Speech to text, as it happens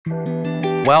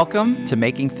Welcome to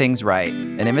Making Things Right,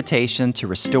 an invitation to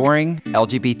restoring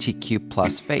LGBTQ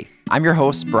plus faith. I'm your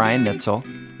host, Brian Nitzel.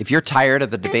 If you're tired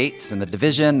of the debates and the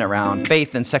division around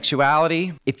faith and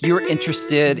sexuality, if you're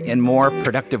interested in more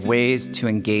productive ways to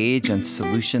engage and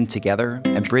solution together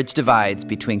and bridge divides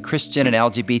between Christian and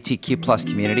LGBTQ plus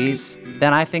communities,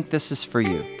 then I think this is for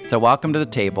you. So welcome to the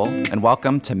table and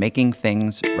welcome to Making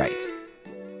Things Right.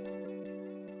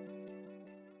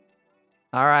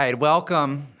 All right,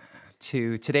 welcome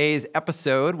to today's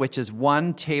episode, which is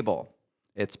One Table.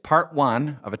 It's part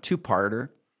one of a two-parter,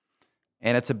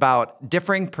 and it's about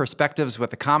differing perspectives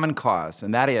with a common cause,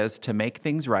 and that is to make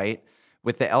things right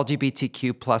with the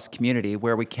LGBTQ plus community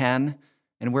where we can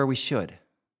and where we should.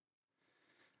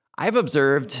 I've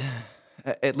observed,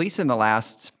 at least in the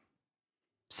last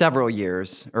several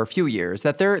years, or a few years,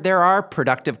 that there are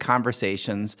productive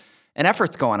conversations and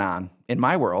efforts going on in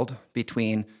my world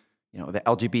between the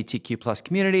LGBTQ plus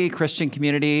community, Christian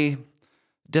community,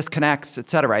 disconnects, et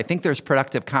cetera. I think there's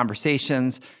productive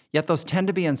conversations, yet those tend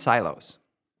to be in silos.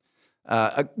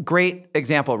 A great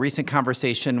example, recent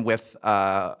conversation with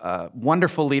a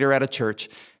wonderful leader at a church,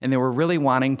 and they were really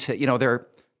wanting to,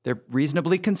 they're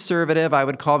reasonably conservative. I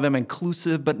would call them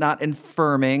inclusive, but not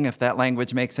infirming, if that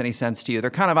language makes any sense to you. They're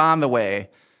kind of on the way.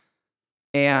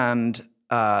 And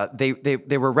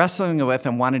they were wrestling with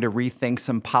and wanting to rethink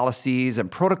some policies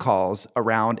and protocols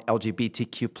around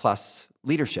LGBTQ plus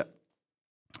leadership.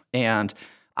 And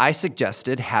I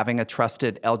suggested having a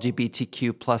trusted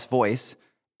LGBTQ plus voice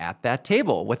at that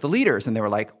table with the leaders. And they were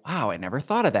like, wow, I never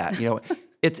thought of that.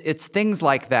 It's things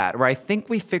like that where I think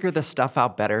we figure this stuff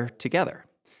out better together.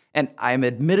 And I'm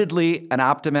admittedly an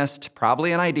optimist,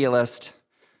 probably an idealist.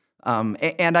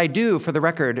 And I do, for the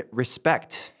record,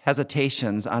 respect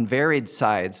hesitations on varied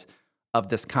sides of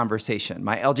this conversation.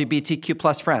 My LGBTQ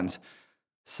plus friends,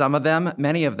 some of them,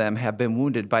 many of them have been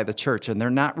wounded by the church, and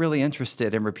they're not really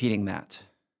interested in repeating that.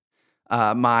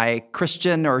 My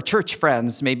Christian or church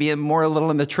friends, maybe more a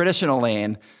little in the traditional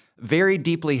lane, very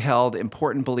deeply held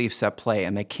important beliefs at play,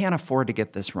 and they can't afford to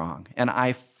get this wrong. And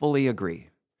I fully agree.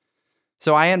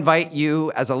 So I invite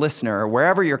you as a listener,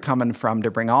 wherever you're coming from,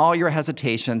 to bring all your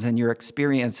hesitations and your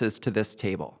experiences to this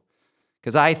table.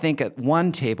 Because I think at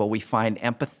one table we find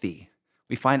empathy,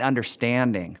 we find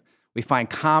understanding, we find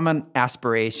common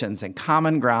aspirations and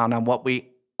common ground on what we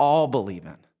all believe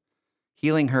in.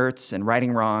 Healing hurts and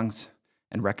righting wrongs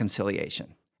and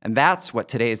reconciliation. And that's what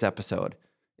today's episode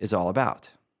is all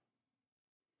about.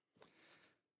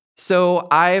 So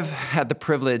I've had the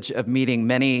privilege of meeting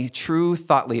many true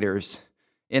thought leaders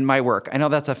in my work. I know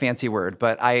that's a fancy word,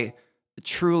 but I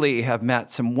truly have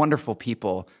met some wonderful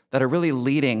people that are really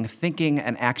leading thinking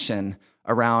and action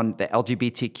around the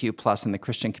LGBTQ plus and the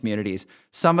Christian communities.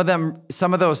 Some of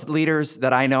those leaders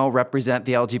that I know represent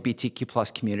the LGBTQ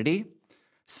plus community.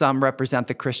 Some represent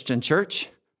the Christian church.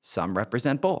 Some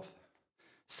represent both.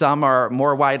 Some are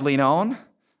more widely known,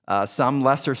 some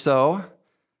lesser so,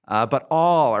 but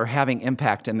all are having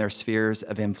impact in their spheres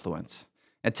of influence.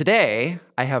 And today,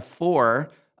 I have 4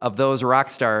 of those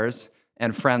rock stars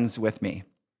and friends with me.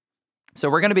 So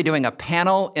we're going to be doing a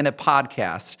panel in a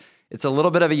podcast. It's a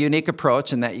little bit of a unique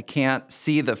approach in that you can't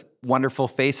see the wonderful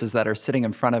faces that are sitting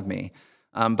in front of me.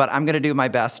 But I'm going to do my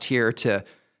best here to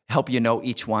help you know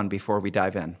each one before we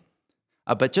dive in.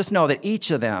 But just know that each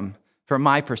of them, from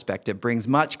my perspective, brings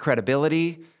much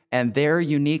credibility and their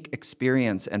unique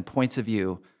experience and points of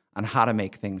view on how to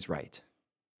make things right.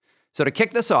 So to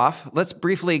kick this off, let's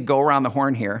briefly go around the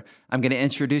horn here. I'm going to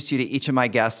introduce you to each of my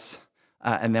guests,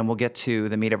 and then we'll get to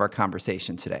the meat of our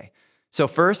conversation today. So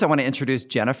first, I want to introduce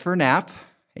Jennifer Knapp.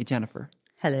 Hey, Jennifer.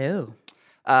 Hello.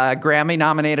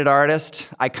 Grammy-nominated artist,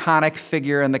 iconic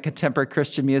figure in the contemporary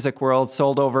Christian music world,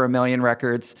 sold over 1 million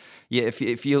records. If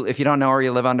you don't know her,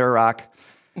 you live under a rock.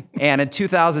 And in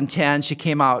 2010, she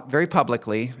came out very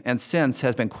publicly, and since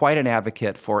has been quite an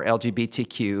advocate for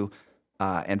LGBTQ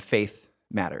and faith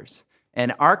matters.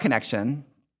 And our connection,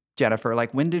 Jennifer,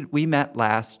 when did we met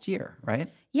last year, right?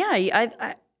 Yeah,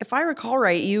 if I recall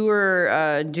right, you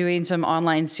were doing some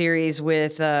online series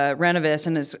with Renovis,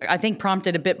 and it's, I think,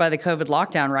 prompted a bit by the COVID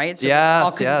lockdown, right? So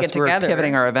yes, get we're together.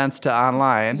 Pivoting our events to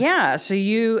online. Yeah, so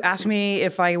you asked me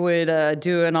if I would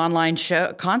do an online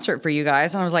concert for you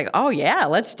guys, and I was like, oh yeah,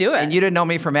 let's do it. And you didn't know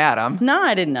me from Adam. No,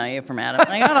 I didn't know you from Adam.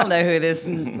 I don't know who this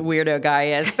weirdo guy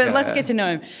is, but let's get to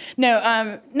know him.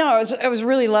 No, it was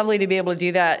really lovely to be able to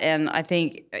do that, and I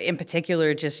think, in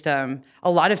particular, just a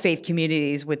lot of faith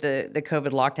communities with the COVID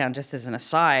lockdown, just as an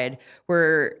aside,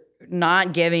 were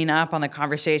not giving up on the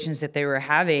conversations that they were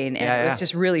having. And it was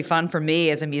just really fun for me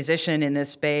as a musician in this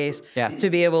space to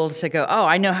be able to go, oh,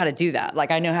 I know how to do that.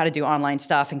 Like, I know how to do online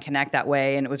stuff and connect that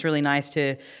way. And it was really nice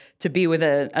to be with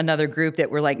another group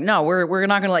that were like, no, we're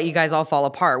not going to let you guys all fall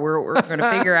apart. We're going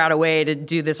to figure out a way to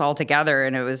do this all together.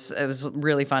 And it was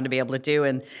really fun to be able to do.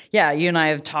 And yeah, you and I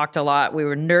have talked a lot. We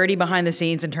were nerdy behind the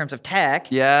scenes in terms of tech.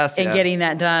 Yes. And getting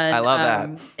that done. I love that.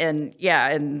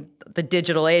 And the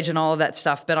digital age and all of that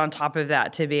stuff. But on top of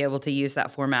that, to be able to use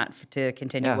that format to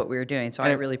continue what we were doing. So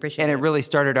I really appreciate it. And it really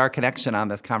started our connection on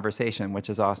this conversation, which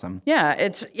is awesome. Yeah,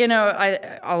 it's,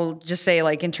 I'll just say,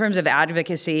 like, in terms of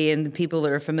advocacy and the people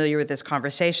that are familiar with this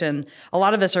conversation, a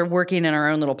lot of us are working in our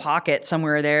own little pocket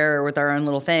somewhere there or with our own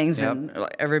little things, and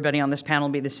everybody on this panel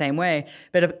will be the same way.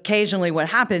 But occasionally what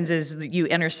happens is that you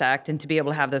intersect, and to be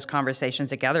able to have those conversations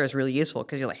together is really useful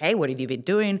because you're like, hey, what have you been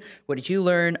doing? What did you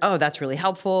learn? Oh, that's really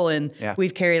helpful. And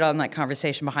we've carried on that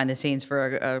conversation behind the scenes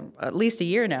for at least a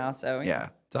year now. So yeah,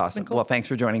 it's awesome. Cool. Well, thanks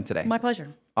for joining today. My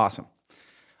pleasure. Awesome.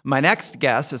 My next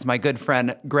guest is my good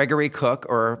friend Gregory Cook,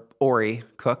 or Ori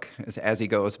Cook, as he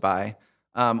goes by.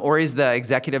 Ori's the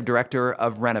executive director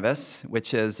of Renovus,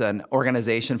 which is an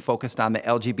organization focused on the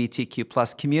LGBTQ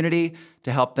plus community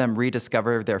to help them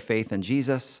rediscover their faith in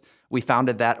Jesus. We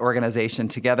founded that organization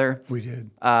together. We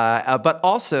did. But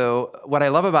also, what I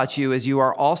love about you is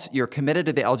you're committed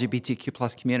to the LGBTQ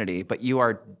plus community, but you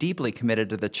are deeply committed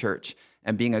to the church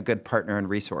and being a good partner and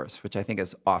resource, which I think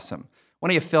is awesome. Why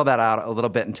don't you fill that out a little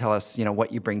bit and tell us,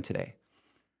 what you bring today?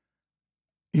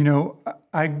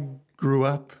 I grew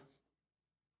up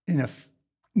in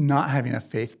not having a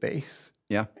faith base.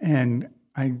 Yeah. And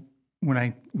when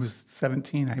I was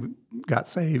 17, I got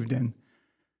saved, and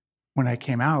when I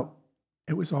came out,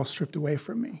 it was all stripped away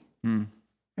from me. Mm.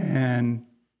 And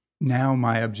now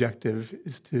my objective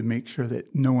is to make sure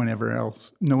that no one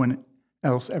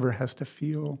else ever has to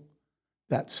feel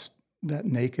that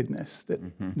nakedness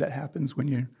that happens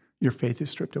when your faith is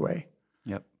stripped away.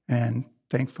 Yep. And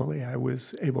thankfully, I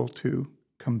was able to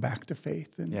come back to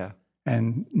faith.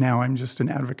 And now I'm just an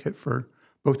advocate for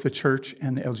both the church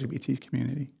and the LGBT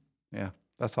community. Yeah,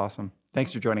 that's awesome.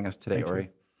 Thanks for joining us today, Thank Ori. you.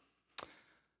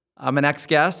 My next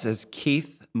guest is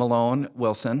Keith Malone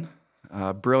Wilson,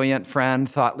 a brilliant friend,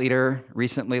 thought leader,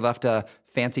 recently left a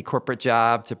fancy corporate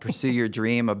job to pursue your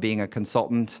dream of being a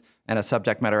consultant and a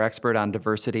subject matter expert on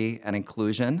diversity and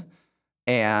inclusion.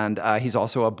 And he's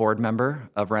also a board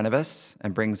member of Renovus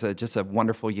and brings just a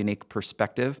wonderful, unique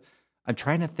perspective. I'm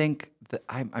trying to think that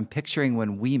I'm picturing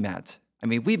when we met. I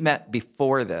mean, we met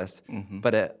before this,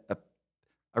 but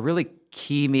a really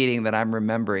key meeting that I'm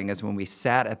remembering is when we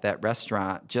sat at that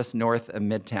restaurant just north of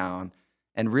Midtown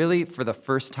and really for the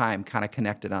first time kind of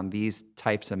connected on these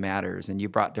types of matters. And you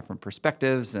brought different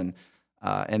perspectives, and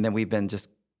then we've been just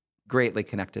greatly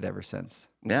connected ever since.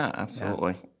 Yeah,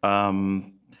 absolutely.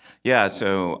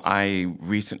 So I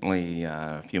recently,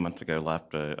 a few months ago,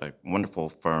 left a wonderful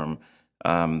firm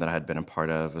that I had been a part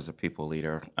of as a people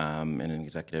leader and an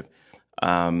executive.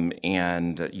 My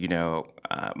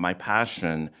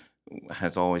passion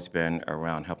has always been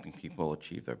around helping people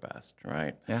achieve their best,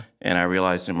 right? Yeah. And I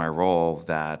realized in my role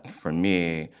that for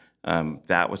me,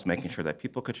 that was making sure that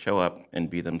people could show up and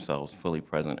be themselves, fully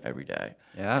present every day.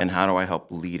 Yeah. And how do I help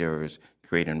leaders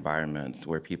create environments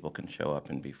where people can show up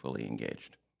and be fully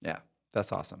engaged? Yeah,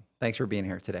 that's awesome. Thanks for being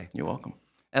here today. You're welcome.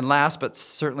 And last but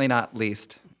certainly not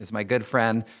least is my good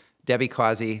friend, Debbie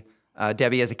Causey.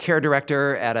 Debbie is a care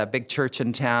director at a big church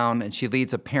in town, and she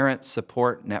leads a parent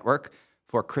support network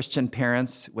for Christian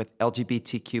parents with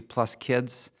LGBTQ plus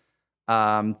kids.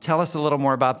 Tell us a little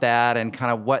more about that and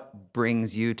kind of what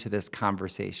brings you to this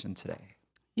conversation today.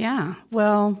 Yeah,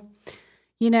 well,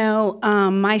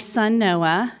 my son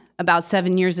Noah, about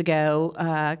 7 years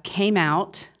ago, came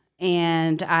out,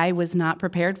 and I was not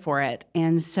prepared for it.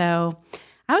 And so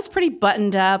I was pretty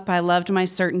buttoned up. I loved my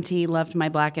certainty, loved my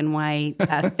black and white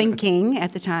thinking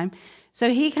at the time. So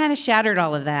he kind of shattered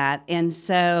all of that. And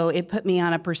so it put me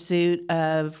on a pursuit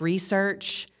of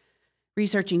researching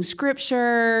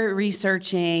scripture,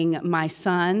 researching my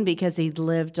son, because he'd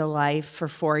lived a life for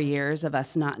 4 years of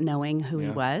us not knowing who he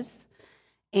was.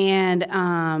 And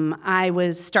I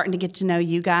was starting to get to know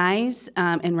you guys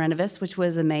in Renovus, which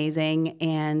was amazing.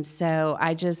 And so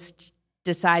I just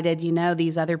decided,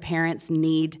 these other parents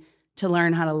need to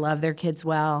learn how to love their kids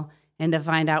well and to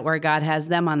find out where God has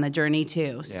them on the journey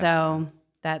too. Yeah. So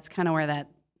that's kind of where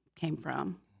that came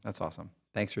from. That's awesome.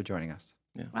 Thanks for joining us.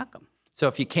 Yeah. Welcome. So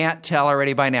if you can't tell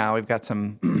already by now, we've got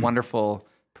some wonderful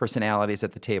personalities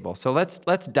at the table. So let's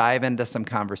dive into some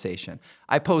conversation.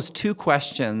 I posed 2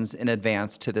 questions in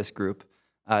advance to this group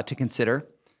to consider.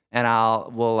 And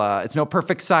it's no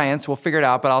perfect science. We'll figure it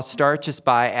out, but I'll start just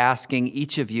by asking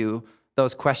each of you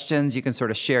those questions. You can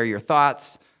sort of share your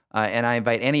thoughts, and I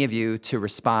invite any of you to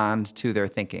respond to their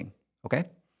thinking, okay?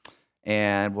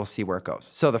 And we'll see where it goes.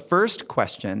 So the first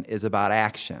question is about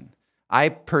action. I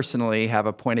personally have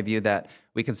a point of view that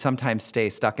we can sometimes stay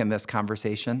stuck in this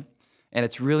conversation, and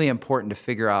it's really important to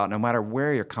figure out, no matter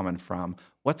where you're coming from,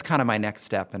 what's kind of my next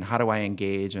step, and how do I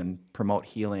engage and promote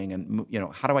healing, and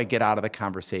how do I get out of the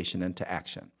conversation into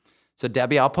action? So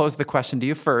Debbie, I'll pose the question to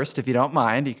you first, if you don't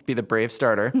mind. You could be the brave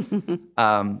starter.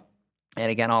 And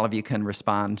again, all of you can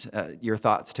respond your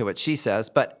thoughts to what she says.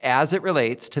 But as it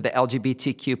relates to the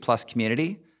LGBTQ plus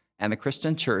community and the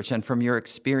Christian church, and from your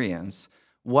experience,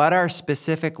 what are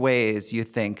specific ways you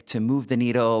think to move the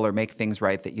needle or make things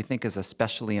right that you think is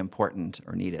especially important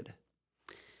or needed?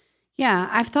 Yeah,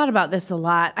 I've thought about this a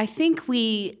lot. I think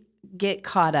we get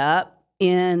caught up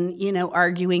in,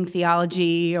 arguing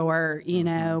theology or,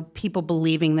 people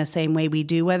believing the same way we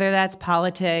do, whether that's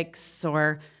politics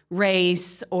or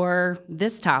race or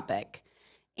this topic.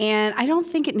 And I don't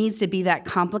think it needs to be that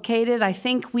complicated. I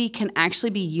think we can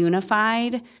actually be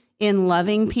unified in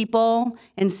loving people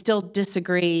and still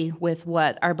disagree with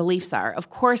what our beliefs are. Of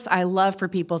course, I love for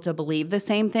people to believe the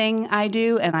same thing I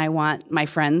do, and I want my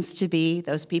friends to be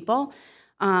those people.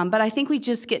 But I think we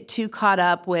just get too caught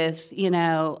up with,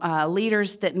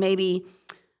 leaders that maybe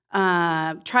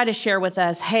try to share with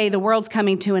us, hey, the world's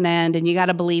coming to an end and you got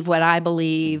to believe what I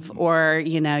believe, or,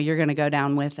 you're going to go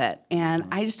down with it. And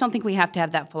I just don't think we have to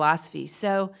have that philosophy.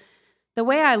 So the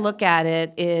way I look at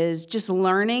it is just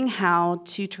learning how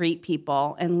to treat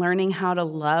people and learning how to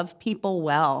love people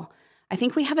well. I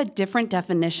think we have a different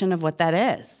definition of what that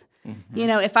is. Mm-hmm.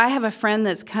 If I have a friend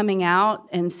that's coming out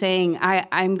and saying,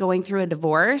 I'm going through a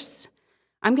divorce,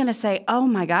 I'm going to say, oh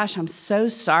my gosh, I'm so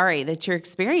sorry that you're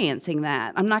experiencing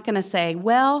that. I'm not going to say,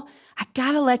 well, I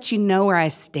got to let you know where I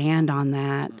stand on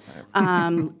that.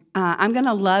 I'm going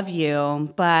to love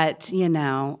you, but,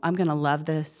 I'm going to love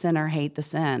the sinner, hate the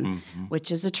sin,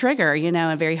 which is a trigger,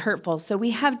 and very hurtful. So we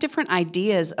have different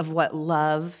ideas of what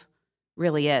love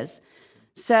really is.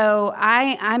 So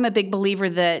I'm a big believer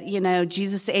that,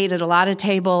 Jesus ate at a lot of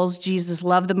tables. Jesus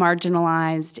loved the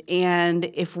marginalized. And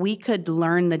if we could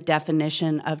learn the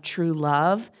definition of true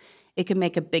love, it could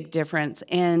make a big difference.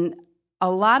 And a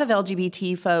lot of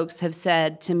LGBT folks have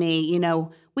said to me,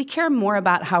 we care more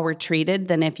about how we're treated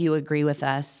than if you agree with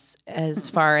us as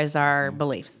far as our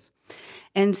beliefs.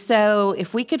 And so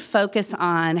if we could focus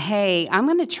on, hey, I'm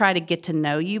going to try to get to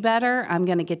know you better. I'm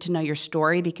going to get to know your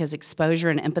story, because exposure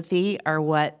and empathy are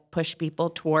what push people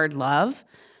toward love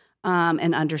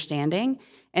and understanding.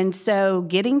 And so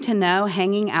getting to know,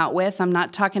 hanging out with, I'm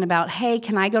not talking about, hey,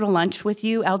 can I go to lunch with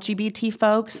you LGBT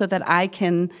folks so that I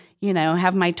can,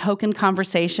 have my token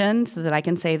conversation so that I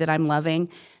can say that I'm loving.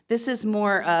 This is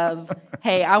more of,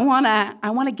 hey, I want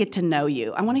to get to know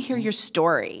you. I want to hear your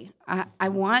story. I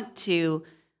want to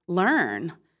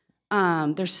learn.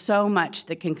 There's so much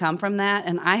that can come from that,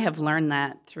 and I have learned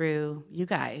that through you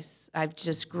guys. I've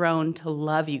just grown to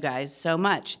love you guys so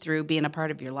much through being a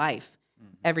part of your life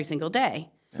every single day.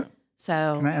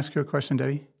 So, can I ask you a question,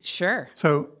 Debbie? Sure.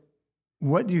 So,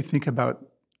 what do you think about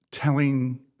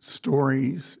telling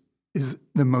stories is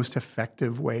the most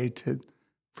effective way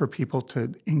for people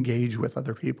to engage with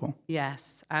other people?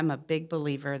 Yes, I'm a big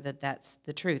believer that that's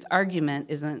the truth. Argument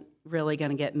isn't really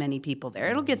going to get many people there.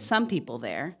 It'll get some people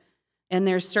there, and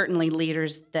there's certainly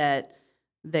leaders that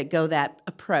go that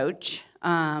approach.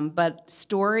 But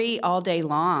story all day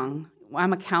long.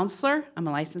 I'm a counselor. I'm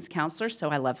a licensed counselor, so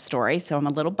I love story. So I'm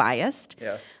a little biased.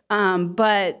 Yes.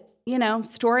 But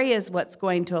story is what's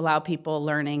going to allow people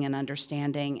learning and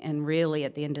understanding, and really,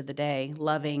 at the end of the day,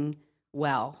 loving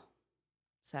well.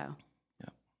 So,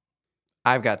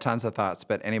 I've got tons of thoughts,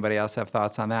 but anybody else have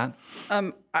thoughts on that?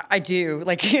 I do,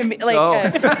 like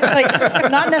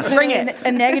not necessarily in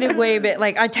a negative way, but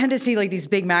I tend to see these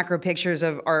big macro pictures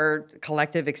of our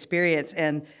collective experience.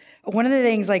 And one of the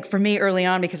things, for me early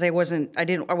on, because I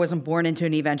wasn't born into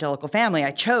an evangelical family,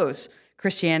 I chose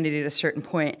Christianity at a certain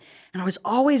point, and I was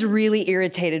always really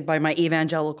irritated by my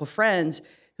evangelical friends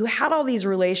who had all these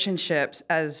relationships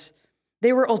as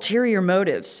they were ulterior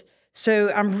motives.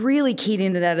 So I'm really keyed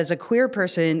into that as a queer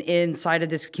person inside of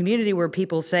this community where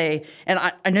people say, and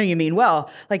I know you mean well,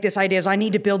 this idea is I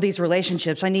need to build these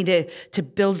relationships. I need to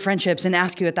build friendships and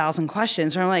ask you 1,000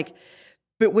 questions. And I'm like,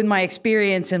 but with my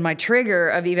experience and my trigger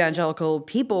of evangelical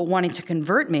people wanting to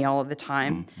convert me all of the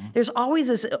time, there's always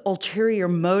this ulterior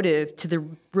motive to the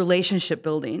relationship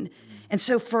building. And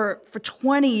so for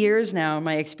 20 years now,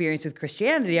 my experience with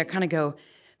Christianity, I kind of go,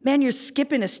 man, you're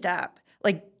skipping a step.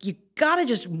 like you got to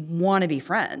just want to be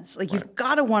friends. Like you've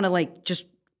got to want to like just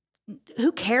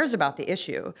who cares about the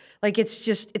issue? Like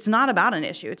it's not about an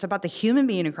issue. It's about the human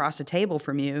being across the table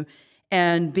from you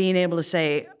and being able to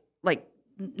say like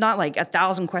not like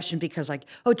 1,000 questions because like,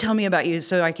 oh, tell me about you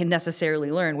so I can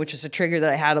necessarily learn, which is a trigger that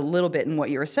I had a little bit in what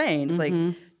you were saying. It's like,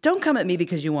 don't come at me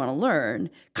because you want to learn.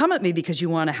 Come at me because you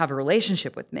want to have a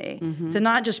relationship with me. To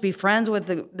not just be friends with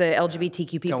the LGBTQ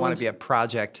people. Don't want to be a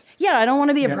project. Yeah, I don't want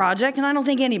to be a project, and I don't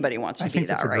think anybody wants to I be think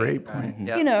that, that's a right? great point.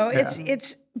 You know,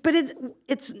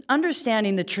 it's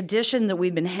understanding the tradition that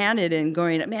we've been handed and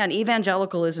going, man,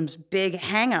 evangelicalism's big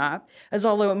hang up, as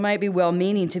although it might be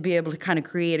well-meaning to be able to kind of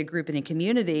create a group and a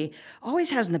community, always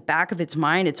has in the back of its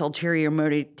mind its ulterior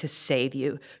motive to save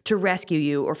you, to rescue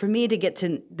you, or for me to get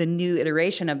to the new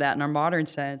iteration of that in our modern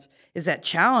sense is that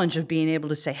challenge of being able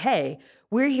to say, hey,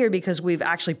 we're here because we've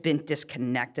actually been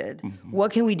disconnected.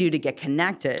 What can we do to get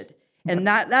connected? And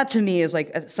that to me is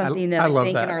like something that I love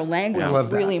think that. in our language I is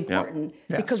love really that. important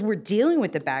Yeah. because we're dealing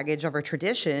with the baggage of our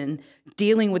tradition,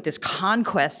 dealing with this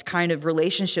conquest kind of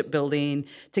relationship building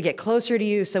to get closer to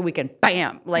you so we can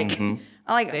bam, like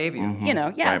Save you. you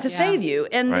know, to save you.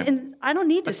 And I don't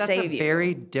need But to that's save a you.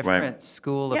 very different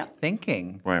school of Yeah.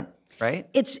 thinking, Right. right?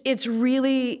 It's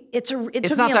really it took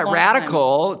It's me not a that long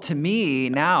radical to me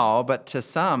now, but to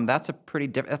some, that's a pretty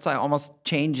that's like almost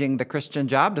changing the Christian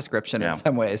job description in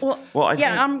some ways. Well, I think,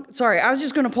 I'm sorry. I was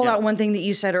just going to pull out one thing that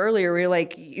you said earlier. Where you're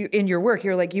like, in your work,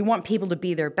 you're like, you want people to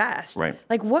be their best. Right.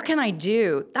 Like, what can I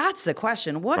do? That's the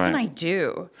question. What can I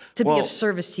do to be of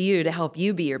service to you to help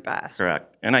you be your best?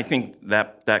 Correct. And I think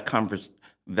that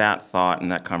thought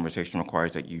and that conversation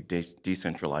requires that you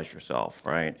decentralize yourself,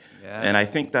 right? Yeah. And I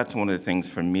think that's one of the things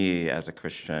for me as a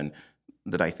Christian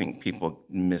that I think people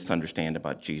misunderstand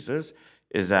about Jesus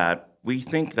is that we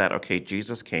think that, okay,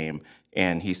 Jesus came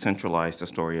and he centralized the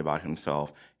story about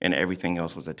himself and everything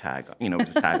else was a tag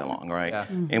along, right? Yeah.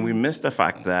 And we miss the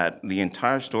fact that the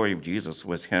entire story of Jesus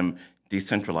was him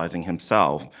decentralizing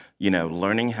himself,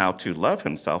 learning how to love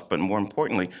himself, but more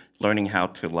importantly, learning how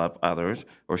to love others,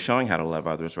 or showing how to love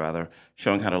others, rather,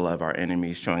 showing how to love our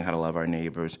enemies, showing how to love our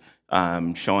neighbors,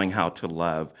 showing how to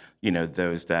love,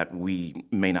 those that we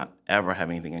may not ever have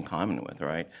anything in common with,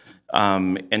 right?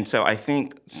 And so I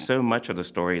think so much of the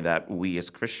story that we as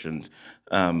Christians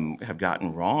have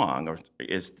gotten wrong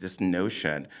is this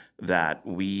notion that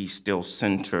we still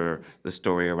center the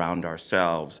story around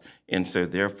ourselves. And so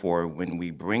therefore, when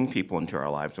we bring people into our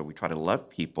lives or we try to love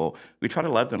people, we try to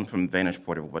love them from the vantage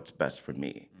point of what's best for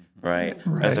me, right?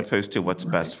 As opposed to what's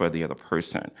best for the other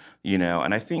person,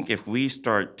 And I think if we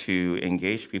start to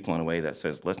engage people in a way that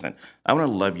says, listen, I want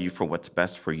to love you for what's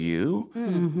best for you,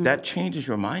 that changes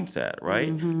your mindset,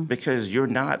 right? Because you're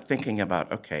not thinking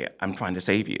about, okay, I'm trying to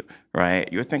save you,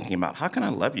 right? You're thinking about, how can I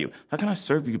love you? How can I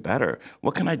serve you better?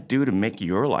 What can I do to make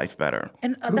your life better?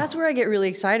 And that's where I get really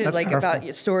excited, That's powerful.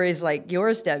 about stories like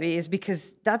yours, Debbie, is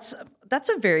because that's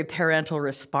a very parental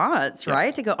response,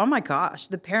 right? To go, oh my gosh,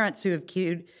 the parents who have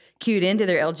cued into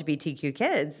their LGBTQ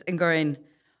kids and going,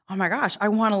 oh my gosh, I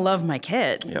want to love my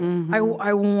kid. Yep.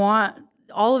 I want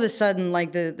all of a sudden,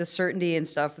 like the certainty and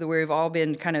stuff that we've all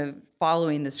been kind of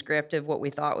following the script of what we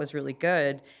thought was really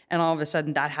good. And all of a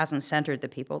sudden that hasn't centered the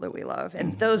people that we love.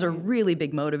 And those are really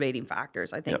big motivating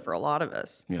factors, I think, for a lot of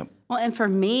us. Yep. Well, and for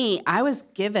me,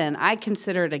 I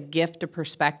consider it a gift of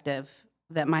perspective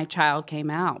that my child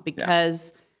came out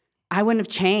because I wouldn't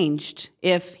have changed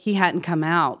if he hadn't come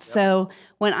out. So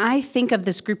when I think of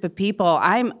this group of people,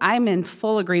 I'm in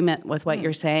full agreement with what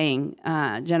you're saying,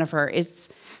 Jennifer.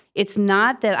 It's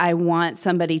not that I want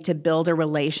somebody to build a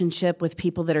relationship with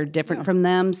people that are different from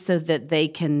them so that they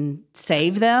can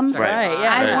save them. Right,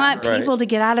 yeah. I want people to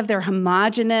get out of their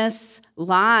homogenous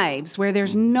lives where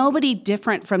there's nobody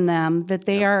different from them that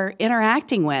they are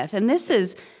interacting with. And this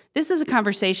is a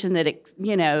conversation that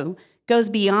goes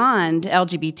beyond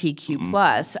LGBTQ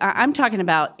plus. I'm talking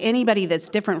about anybody that's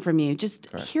different from you.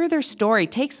 Just hear their story.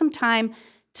 Take some time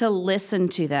to listen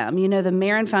to them. The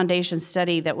Marin Foundation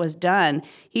study that was done,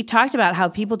 he talked about how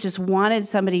people just wanted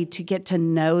somebody to get to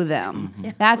know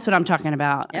them. That's what I'm talking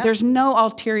about. Yeah. There's no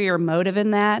ulterior motive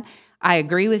in that. I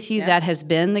agree with you. That has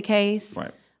been the case.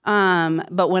 Right.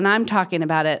 But when I'm talking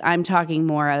about it, I'm talking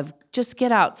more of just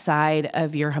get outside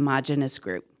of your homogenous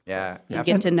group. Yeah. And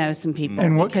get to know some people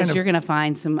And what because kind of- you're going to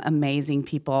find some amazing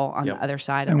people on the other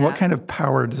side of And that. what kind of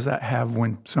power does that have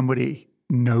when somebody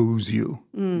knows you?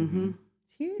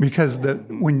 Because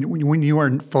when you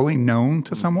are fully known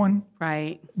to someone,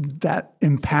 Right. that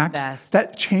impacts, best.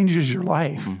 that changes your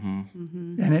life,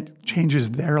 and it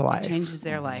changes their life. Changes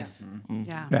their life.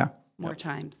 Yeah. Yeah. more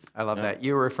times. I love that.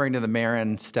 You were referring to the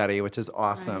Marin study, which is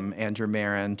awesome. Andrew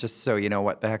Marin, just so you know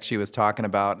what the heck she was talking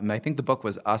about. And I think the book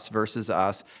was Us Versus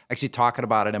Us, actually talking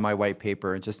about it in my white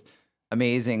paper, and just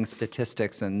amazing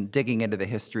statistics and digging into the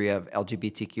history of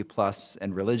LGBTQ plus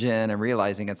and religion and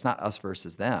realizing it's not us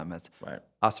versus them. It's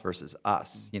us versus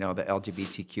us. You know, the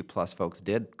LGBTQ plus folks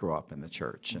did grow up in the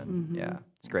church, and yeah,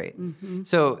 it's great.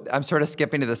 So I'm sort of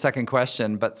skipping to the second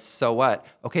question, but so what?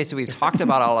 Okay, so we've talked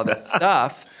about all of this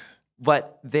stuff,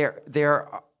 but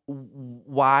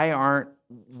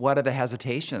what are the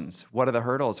hesitations? What are the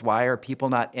hurdles? Why are people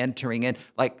not entering in?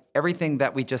 Like everything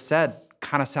that we just said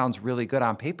kind of sounds really good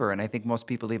on paper, and I think most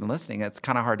people even listening, it's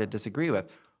kind of hard to disagree with.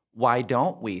 Why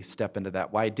don't we step into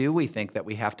that? Why do we think that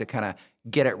we have to kind of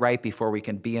get it right before we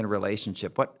can be in a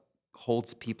relationship? What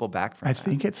holds people back from that? I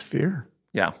think it's fear.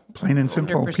 Yeah. Plain and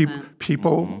simple. 100%.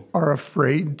 People are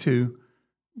afraid to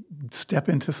step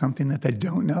into something that they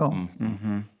don't know.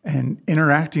 And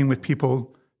interacting with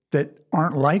people that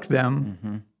aren't like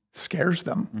them scares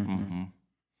them.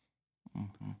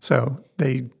 So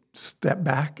they step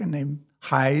back and they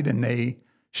hide and they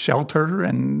shelter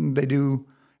and they do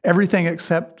everything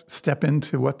except step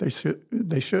into what they should.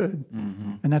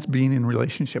 And that's being in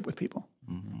relationship with people.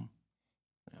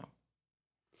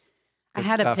 I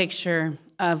had a picture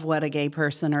of what a gay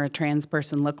person or a trans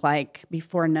person looked like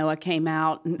before Noah came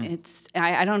out. And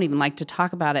I don't even like to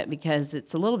talk about it because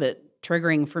it's a little bit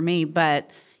triggering for me, but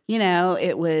you know,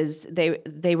 it was,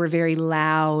 they were very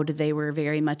loud. They were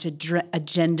very much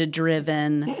agenda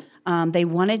driven. They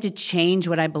wanted to change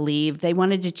what I believed. They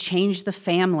wanted to change the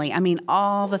family. I mean,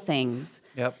 all the things.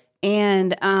 Yep.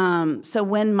 And so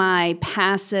when my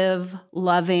passive,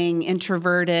 loving,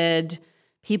 introverted,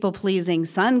 people-pleasing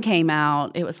son came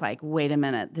out, it was like, wait a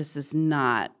minute, this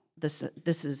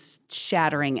is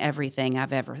shattering everything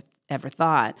I've ever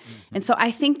thought. And so I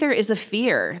think there is a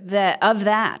fear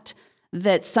that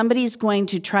somebody's going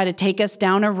to try to take us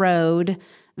down a road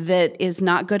that is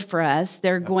not good for us.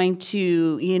 They're going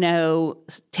to, you know,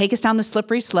 take us down the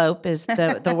slippery slope is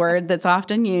the word that's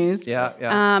often used.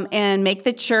 And make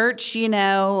the church, you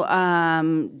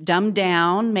know, dumbed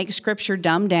down, make scripture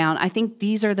dumbed down. I think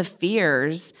these are the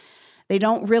fears. They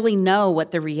don't really know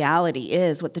what the reality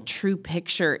is, what the true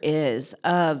picture is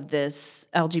of this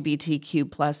LGBTQ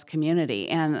plus community.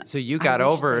 And so you got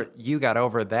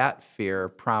over that fear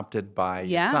prompted by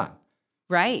your son.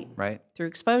 Right. Through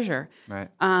exposure. Right.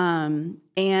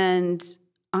 And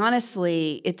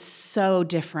honestly, it's so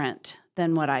different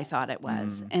than what I thought it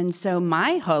was. And so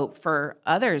my hope for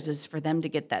others is for them to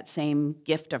get that same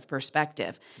gift of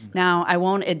perspective. Now, I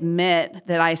won't admit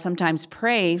that I sometimes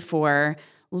pray for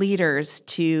leaders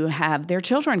to have their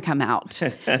children come out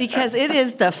because it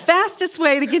is the fastest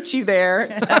way to get you there.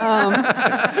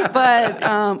 But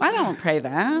I don't pray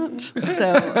that.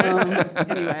 So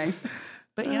anyway,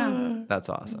 but yeah. That's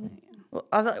awesome. Well,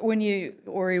 I thought when you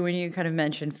kind of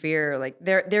mentioned fear, like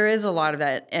there is a lot of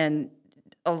that, and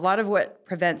a lot of what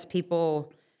prevents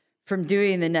people from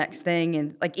doing the next thing,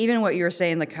 and like even what you were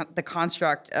saying, the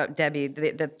construct, Debbie,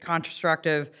 the construct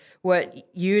of what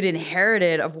you'd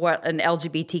inherited of what an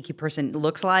LGBTQ person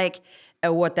looks like,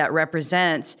 and what that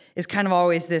represents, is kind of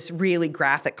always this really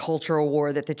graphic cultural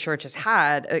war that the church has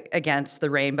had against the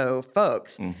rainbow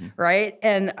folks, right?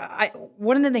 And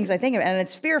one of the things I think of, and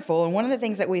it's fearful, and one of the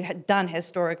things that we've done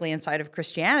historically inside of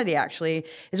Christianity actually,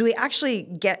 is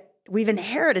we've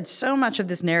inherited so much of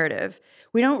this narrative.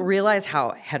 We don't realize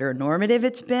how heteronormative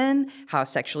it's been, how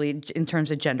sexually, in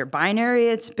terms of gender binary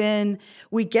it's been.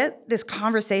 We get this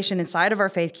conversation inside of our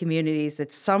faith communities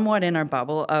that's somewhat in our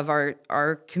bubble of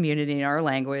our community and our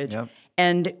language. Yep.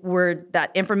 And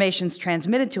that information's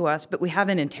transmitted to us, but we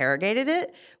haven't interrogated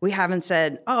it. We haven't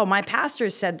said, oh, my pastor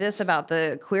said this about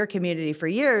the queer community for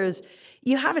years.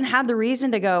 You haven't had the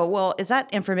reason to go, well, is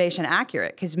that information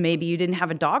accurate? Because maybe you didn't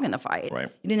have a dog in the fight. Right.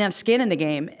 You didn't have skin in the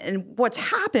game. And what's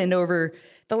happened over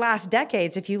the last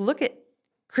decades, if you look at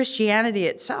Christianity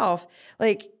itself,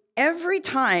 like every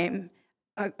time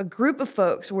a group of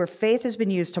folks where faith has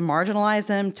been used to marginalize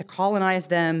them, to colonize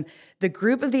them, the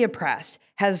group of the oppressed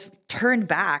has turned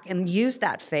back and used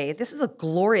that faith. This is a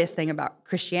glorious thing about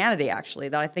Christianity, actually,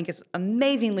 that I think is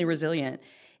amazingly resilient,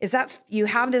 is that you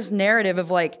have this narrative of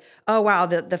like, oh, wow,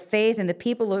 the faith and the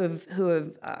people who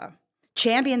have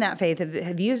championed that faith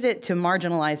have used it to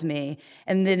marginalize me,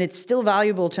 and then it's still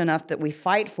valuable to enough that we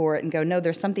fight for it and go, no,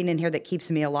 there's something in here that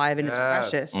keeps me alive and it's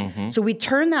precious. So we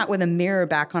turn that with a mirror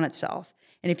back on itself.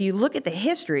 And if you look at the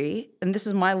history, and this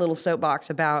is my little soapbox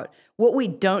about what we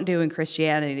don't do in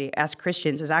Christianity as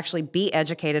Christians is actually be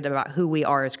educated about who we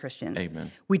are as Christians.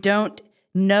 Amen. We don't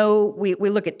know, we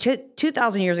look at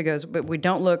 2,000 years ago, but we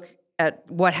don't look at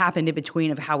what happened in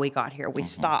between of how we got here. We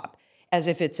stop as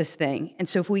if it's this thing. And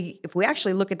so if we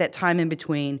actually look at that time in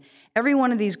between, every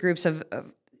one of these groups of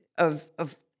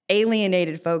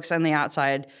alienated folks on the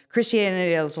outside,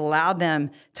 Christianity has allowed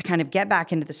them to kind of get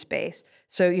back into the space.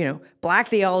 So, Black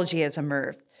theology has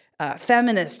emerged,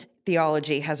 feminist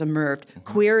theology has emerged,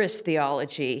 queerist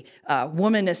theology,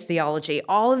 womanist theology.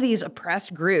 All of these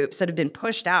oppressed groups that have been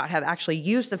pushed out have actually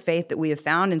used the faith that we have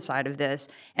found inside of this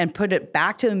and put it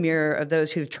back to a mirror of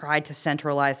those who've tried to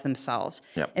centralize themselves.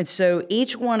 Yep. And so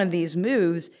each one of these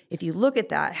moves, if you look at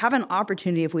that, have an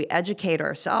opportunity, if we educate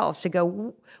ourselves, to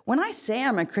go, when I say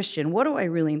I'm a Christian, what do I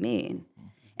really mean?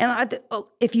 And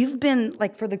if you've been,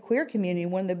 like, for the queer community,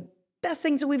 one of the best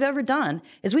things that we've ever done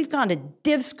is we've gone to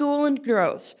div school in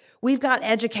droves. We've got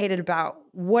educated about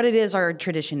what it is our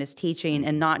tradition is teaching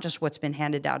and not just what's been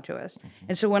handed down to us.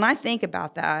 And so when I think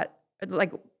about that,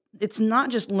 like, it's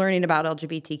not just learning about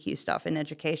LGBTQ stuff in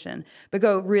education, but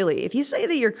really, if you say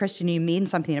that you're Christian, you mean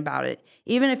something about it.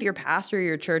 Even if your pastor or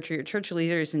your church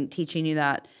leader isn't teaching you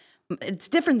that, it's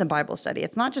different than Bible study.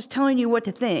 It's not just telling you what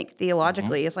to think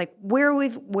theologically. It's like, where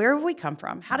have we come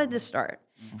from? How did this start?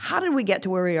 How did we get to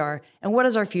where we are? And what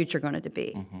is our future going to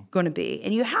be?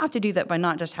 And you have to do that by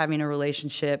not just having a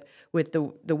relationship with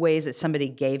the ways that somebody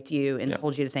gave to you and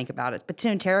told you to think about it, but to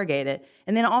interrogate it.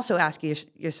 And then also ask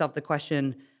yourself the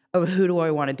question of, who do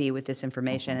I want to be with this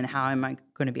information and how am I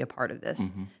going to be a part of this?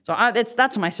 So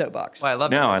that's my soapbox. Well, I love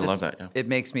No, that. I love that, yeah. It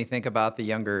makes me think about the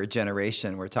younger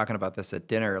generation. We're talking about this at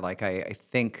dinner. Like, I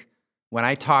think when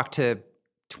I talk to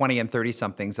 20 and 30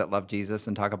 somethings that love Jesus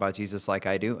and talk about Jesus like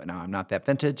I do. No, I'm not that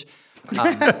vintage.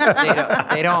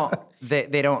 They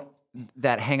don't,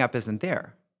 that hang up isn't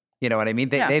there. You know what I mean?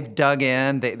 They've dug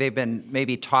in, they've been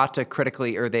maybe taught to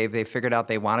critically, or they've figured out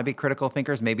they want to be critical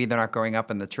thinkers. Maybe they're not growing up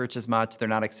in the church as much. They're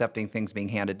not accepting things being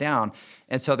handed down.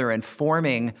 And so they're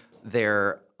informing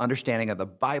their understanding of the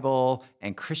Bible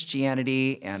and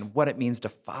Christianity and what it means to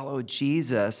follow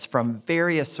Jesus from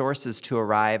various sources to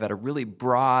arrive at a really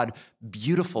broad,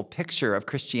 beautiful picture of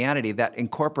Christianity that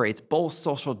incorporates both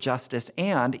social justice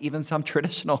and even some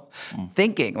traditional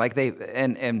thinking. Like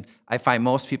and I find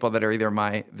most people that are either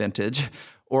my vintage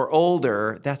or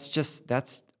older,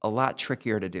 that's a lot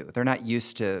trickier to do. They're not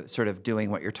used to sort of doing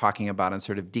what you're talking about and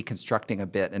sort of deconstructing a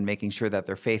bit and making sure that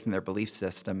their faith and their belief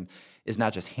system is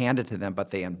not just handed to them, but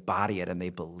they embody it and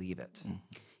they believe it.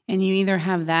 And you either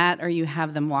have that or you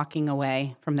have them walking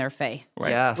away from their faith,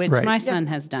 Yes. which my son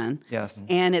has done. Yes.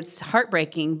 And it's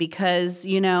heartbreaking because,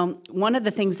 one of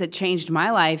the things that changed my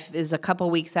life is a couple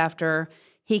weeks after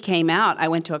he came out, I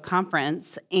went to a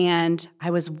conference and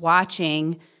I was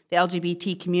watching the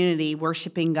LGBT community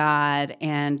worshiping God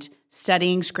and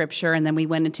studying scripture. And then we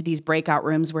went into these breakout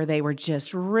rooms where they were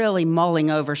just really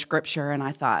mulling over scripture. And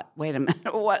I thought, wait a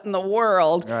minute, what in the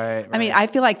world? Right. I mean, I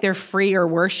feel like they're freer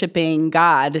worshiping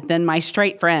God than my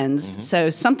straight friends. So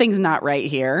something's not right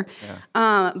here.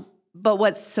 Yeah. But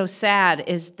what's so sad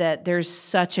is that there's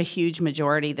such a huge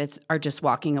majority that are just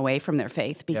walking away from their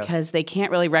faith because they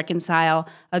can't really reconcile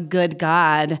a good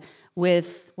God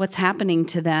with what's happening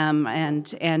to them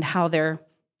and how they're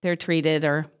treated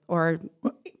or.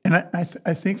 And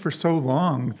I think for so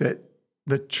long that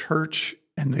the church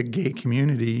and the gay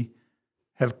community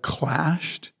have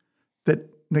clashed, that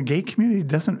the gay community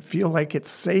doesn't feel like it's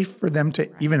safe for them to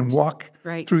even walk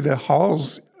through the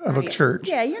halls of a church.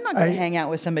 Yeah, you're not going to hang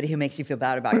out with somebody who makes you feel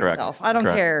bad about yourself. I don't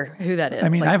care who that is. I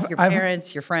mean, like your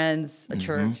parents, your friends, a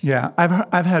church. Yeah,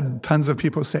 I've had tons of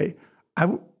people say,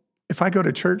 if I go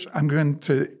to church, I'm going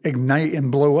to ignite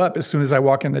and blow up as soon as I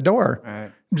walk in the door.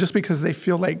 Right. Just because they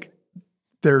feel like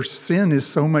their sin is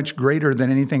so much greater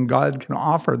than anything God can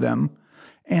offer them.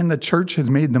 And the church has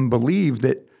made them believe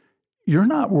that you're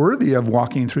not worthy of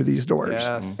walking through these doors.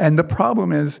 Yes. And the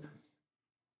problem is,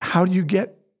 how do you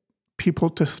get people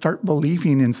to start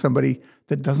believing in somebody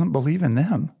that doesn't believe in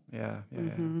them? Yeah.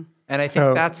 And I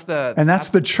think that's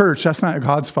the church. That's not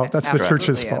God's fault. That's the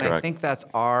church's fault. And I think that's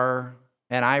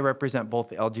and I represent both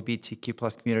the LGBTQ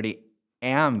plus community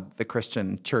and the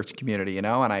Christian church community, and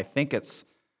I think it's,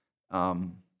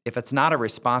 if it's not a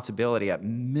responsibility, at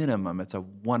minimum, it's a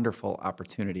wonderful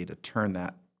opportunity to turn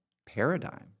that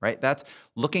paradigm, right? That's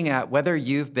looking at whether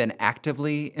you've been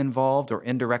actively involved or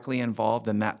indirectly involved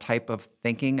in that type of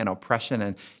thinking and oppression,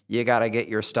 and you got to get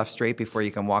your stuff straight before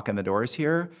you can walk in the doors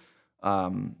here.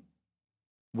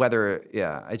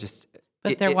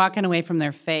 But they're walking away from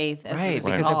their faith. Right,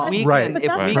 because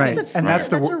But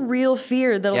that's a real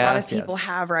fear that a lot of people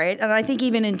have, right? And I think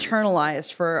even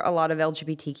internalized for a lot of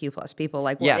LGBTQ plus people,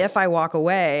 like, well, if I walk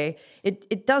away,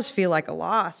 it does feel like a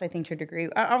loss, I think, to a degree.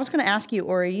 I was going to ask you,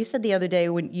 Ori, you said the other day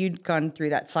when you'd gone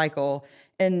through that cycle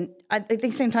And I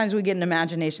think sometimes we get an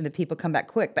imagination that people come back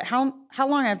quick. But how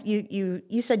long after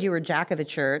you said you were Jack of the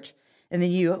church, and then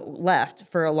you left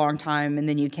for a long time, and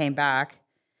then you came back?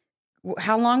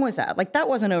 How long was that? Like, that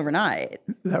wasn't overnight.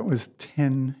 That was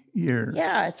 10 years.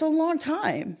 Yeah, it's a long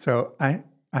time. So I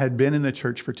had been in the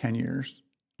church for 10 years,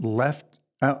 left.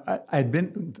 I'd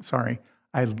been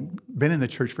in the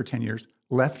church for 10 years,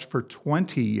 left for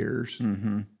 20 years,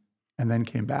 and then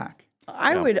came back.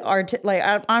 I would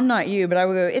I'm not you, but I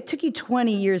would go, it took you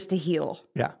 20 years to heal.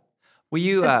 Yeah. Will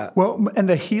you? Well, and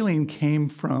the healing came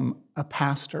from a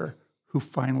pastor who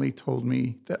finally told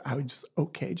me that I was just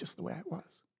okay just the way I was.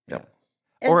 Yep.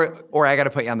 Or I got to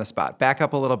put you on the spot. Back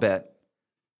up a little bit.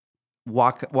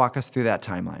 Walk us through that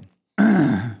timeline.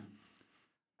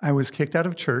 I was kicked out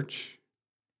of church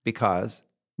Because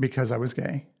I was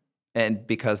gay. and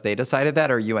because they decided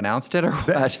that, or you announced it, or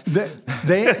what?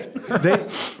 They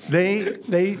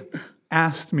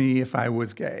asked me if I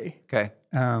was gay, Okay.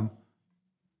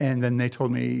 and then they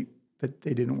told me that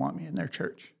they didn't want me in their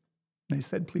church. They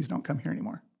said, "Please don't come here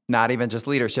anymore." Not even just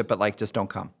leadership, but like just don't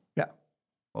come. Yeah,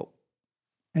 Oh,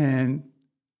 and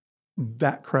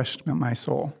that crushed my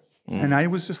soul. And I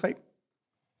was just like,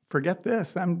 "Forget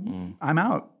this. I'm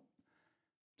out."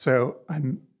 So I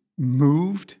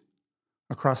moved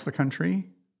across the country,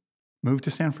 moved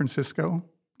to San Francisco,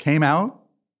 came out,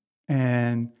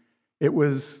 and it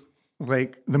was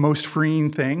like the most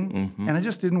freeing thing. And I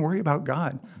just didn't worry about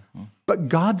God. But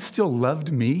God still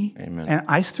loved me, Amen. and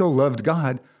I still loved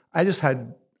God. I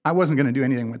wasn't going to do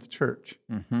anything with the church.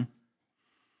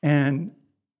 And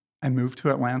I moved to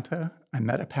Atlanta. I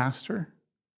met a pastor,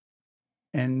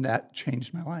 and that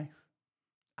changed my life.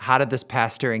 how did this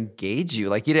pastor engage you?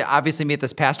 Like, you didn't obviously meet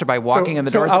this pastor by walking in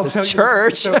the doors I'll of tell this you-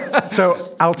 church. So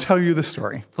I'll tell you the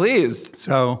story. Please.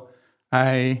 So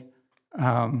I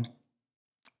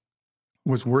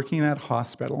was working at a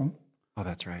hospital, Oh,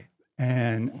 that's right.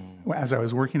 and as I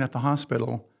was working at the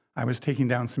hospital, I was taking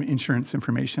down some insurance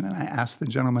information, and I asked the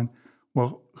gentleman,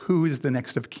 "Well, who is the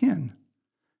next of kin?"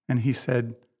 And he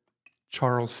said,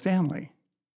 "Charles Stanley."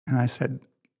 And I said,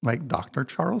 "Like Dr.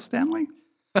 Charles Stanley?"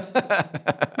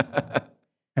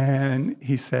 And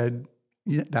he said,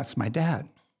 "Yeah, that's my dad."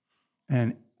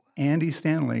 And Andy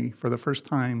Stanley, for the first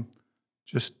time,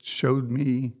 just showed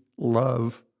me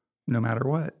love no matter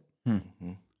what.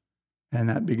 And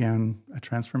that began a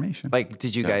transformation. Like,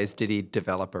 did he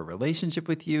develop a relationship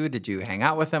with you? Did you hang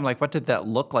out with him? Like, what did that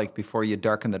look like before you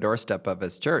darkened the doorstep of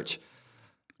his church?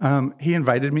 He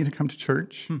invited me to come to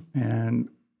church, and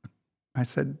I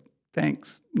said,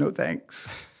 "Thanks, no thanks."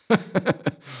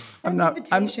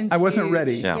 I wasn't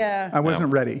ready. Yeah. I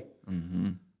wasn't ready.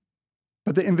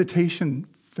 But the invitation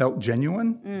felt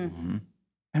genuine.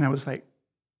 And I was like,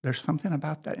 there's something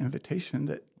about that invitation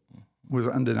that was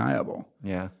undeniable.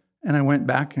 Yeah. And I went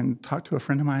back and talked to a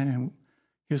friend of mine, and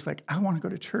he was like, "I want to go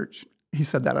to church." He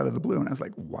said that out of the blue. And I was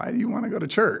like, "Why do you want to go to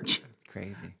church?"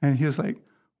 Crazy. And he was like,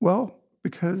 "Well,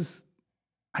 because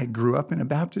I grew up in a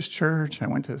Baptist church. I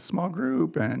went to a small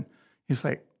group." And he's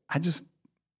like, "I just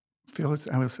feel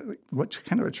I was like, what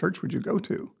kind of a church would you go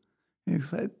to?" And he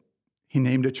said, he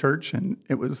named a church, and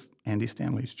it was Andy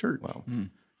Stanley's church. Wow.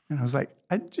 And I was like,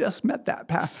 I just met that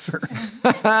pastor.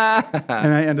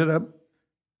 And I ended up,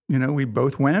 we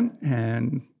both went,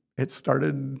 and it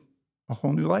started a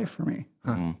whole new life for me.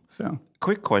 So,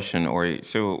 Quick question, Ori.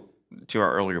 So, to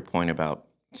our earlier point about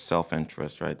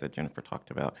self-interest, right, that Jennifer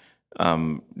talked about,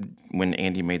 when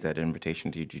Andy made that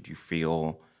invitation to you, did you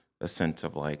feel a sense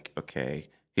of like, okay,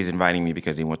 he's inviting me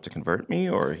because he wants to convert me,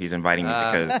 or he's inviting me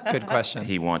because Good question.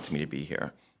 he wants me to be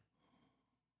here?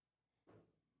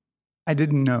 I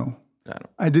didn't know. Got it.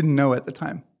 I didn't know at the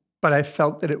time, but I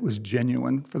felt that it was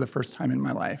genuine for the first time in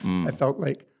my life. I felt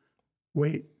like,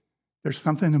 wait, there's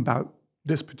something about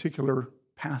this particular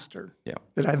pastor Yeah.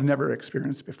 that I've never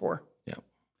experienced before. Yeah.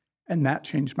 And that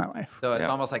changed my life. So it's Yeah.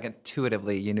 almost like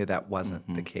intuitively you knew that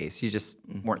wasn't the case. You just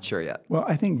weren't sure yet. Well,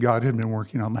 I think God had been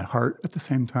working on my heart at the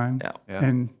same time. Yeah. Yeah.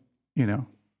 And,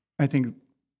 I think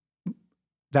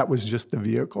that was just the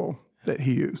vehicle that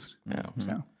he used. Yeah.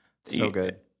 So, So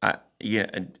good.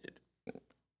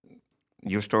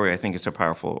 Your story, I think, is so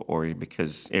powerful, Ori,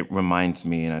 because it reminds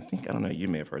me, and I don't know, you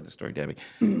may have heard the story, Debbie.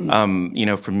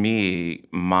 For me,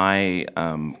 my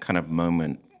kind of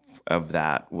moment of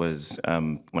that was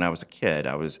when I was a kid.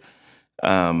 I was,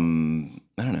 I don't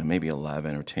know, maybe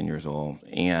 11 or 10 years old.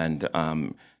 And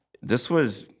this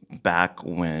was back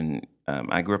when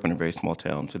I grew up in a very small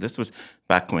town. So this was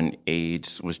back when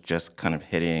AIDS was just kind of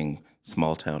hitting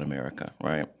small town America,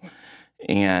 right?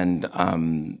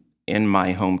 And in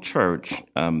my home church,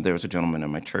 there was a gentleman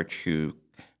in my church who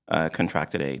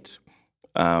contracted AIDS.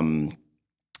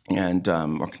 and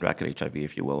or contracted HIV,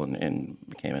 if you will, and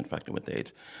became infected with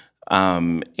AIDS.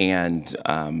 And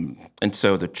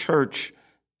so the church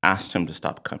asked him to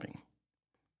stop coming,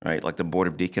 right? Like the board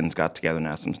of deacons got together and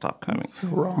asked him to stop coming. So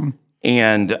wrong.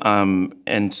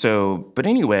 And so, but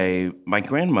anyway, my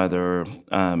grandmother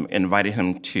invited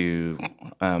him to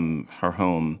her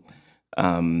home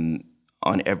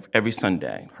on every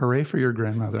Sunday. Hooray for your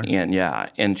grandmother.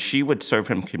 And she would serve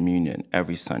him communion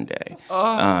every Sunday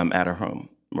at her home,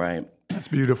 right? That's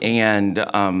beautiful. And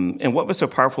what was so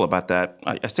powerful about that,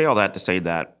 I say all that to say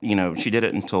that, she did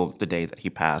it until the day that he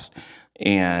passed.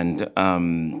 And a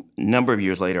number of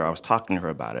years later, I was talking to her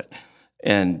about it.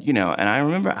 And, and I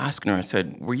remember asking her, I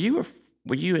said, were you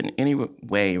in any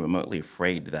way remotely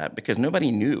afraid of that? Because nobody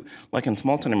knew. Like in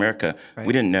small town America,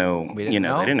 we didn't know, they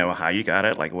didn't know how you got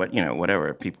it, like what,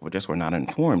 whatever. People just were not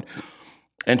informed.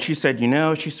 And she said,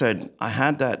 I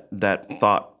had that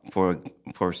thought for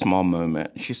a small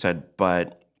moment. She said,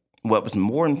 but what was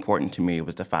more important to me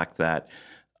was the fact that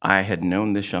I had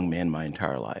known this young man my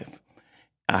entire life.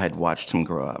 I had watched him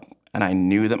grow up, and I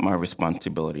knew that my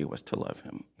responsibility was to love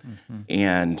him. Mm-hmm.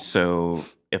 And so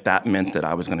if that meant that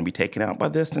I was going to be taken out by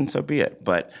this, then so be it.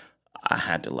 But I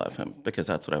had to love him because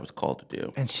that's what I was called to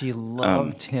do. And she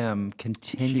loved him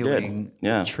continuing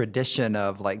the tradition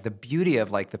of like the beauty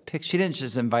of like the pic. She didn't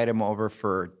just invite him over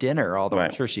for dinner, although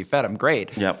I'm sure she fed him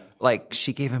great. Yep. Like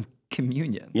she gave him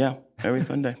communion. Yeah, every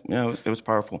Sunday. Yeah, it was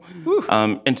powerful.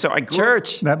 And so I grew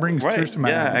church. That brings tears to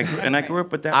my eyes. And I grew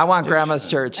up with that. I want grandma's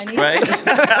church. Right?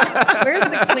 Where's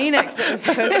the Kleenex that was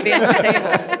supposed to be on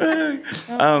the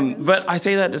table? But I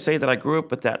say that to say that I grew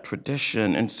up with that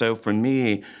tradition. And so for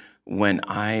me, when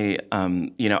I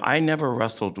never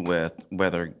wrestled with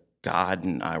whether God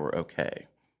and I were okay.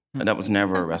 And that was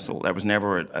never a wrestle. That was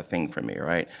never a thing for me,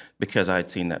 right? Because I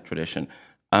had seen that tradition.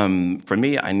 For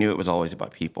me, I knew it was always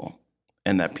about people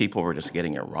and that people were just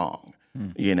getting it wrong,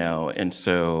 And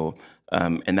so,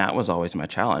 and that was always my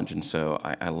challenge. And so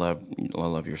I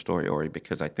love your story, Ori,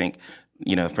 because I think,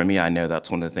 for me, I know that's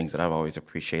one of the things that I've always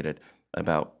appreciated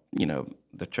about,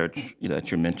 the church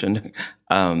that you mentioned,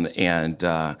 and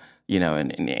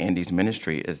Andy's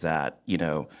ministry is that,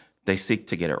 they seek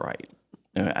to get it right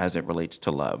as it relates to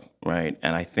love, right?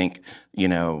 And I think,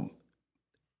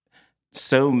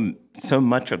 so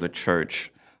much of the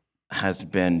church has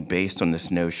been based on this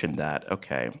notion that,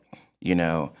 okay,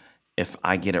 if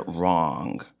I get it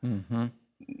wrong,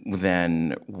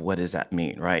 then what does that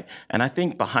mean, right? And I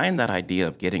think behind that idea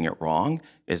of getting it wrong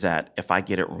is that if I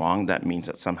get it wrong, that means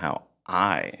that somehow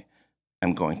I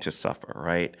am going to suffer,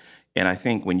 right? And I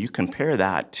think when you compare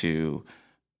that to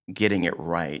getting it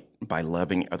right by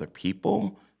loving other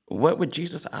people, what would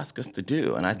Jesus ask us to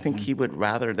do? And I think he would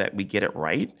rather that we get it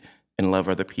right and love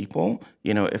other people,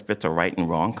 if it's a right and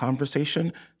wrong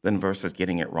conversation, than versus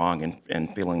getting it wrong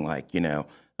and feeling like,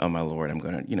 oh my Lord, I'm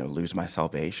going to, lose my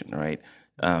salvation, right?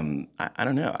 I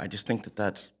don't know. I just think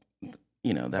that's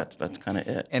kind of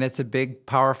it. And it's a big,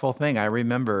 powerful thing. I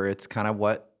remember it's kind of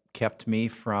what kept me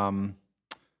from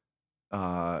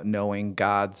knowing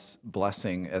God's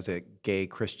blessing as a gay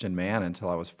Christian man until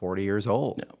I was 40 years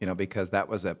old, because that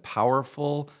was a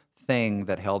powerful thing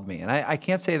that held me. And I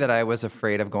can't say that I was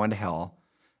afraid of going to hell,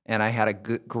 and I had a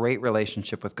great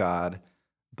relationship with God,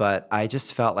 but I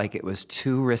just felt like it was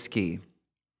too risky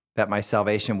that my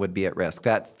salvation would be at risk.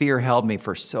 That fear held me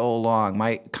for so long.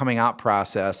 My coming out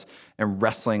process and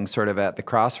wrestling sort of at the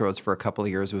crossroads for a couple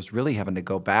of years was really having to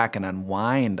go back and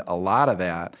unwind a lot of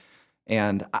that.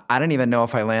 And I don't even know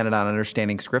if I landed on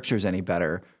understanding scriptures any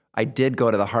better. I did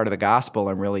go to the heart of the gospel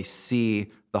and really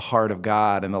see the heart of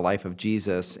God and the life of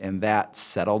Jesus, and that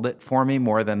settled it for me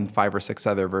more than 5 or 6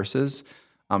 other verses.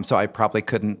 So I probably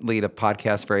couldn't lead a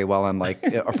podcast very well on like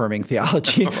affirming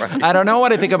theology. Right. I don't know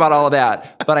what I think about all of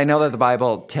that, but I know that the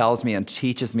Bible tells me and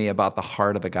teaches me about the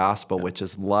heart of the gospel, which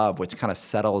is love, which kind of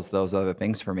settles those other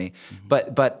things for me.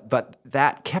 Mm-hmm. But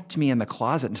that kept me in the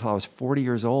closet until I was 40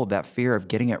 years old, that fear of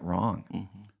getting it wrong.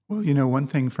 Mm-hmm. Well, one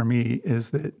thing for me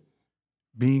is that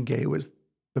being gay was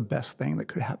the best thing that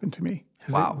could happen to me.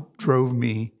 Wow. It drove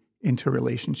me into a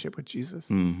relationship with Jesus.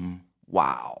 Mm-hmm.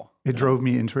 Wow. It drove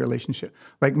me into a relationship.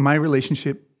 Like my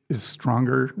relationship is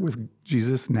stronger with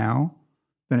Jesus now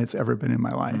than it's ever been in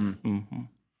my life. Mm-hmm.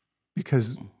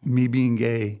 Because me being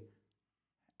gay,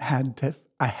 I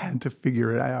had to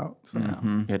figure it out somehow.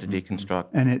 Mm-hmm. You had to deconstruct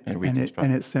and reconstruct.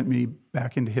 And it sent me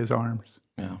back into his arms.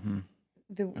 Yeah.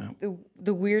 Mm-hmm.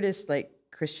 The weirdest like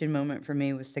Christian moment for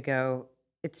me was to go,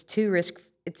 it's too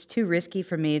risky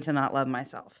for me to not love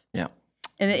myself. Yeah.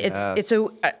 And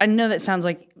I know that sounds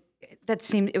like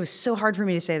it was so hard for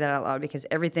me to say that out loud because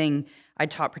everything I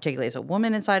taught particularly as a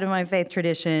woman inside of my faith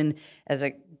tradition, as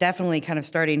a definitely kind of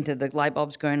starting to the light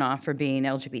bulbs going off for being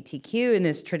LGBTQ in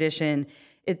this tradition.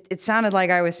 It sounded like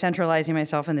I was centralizing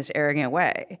myself in this arrogant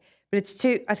way. But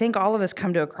I think all of us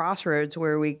come to a crossroads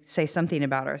where we say something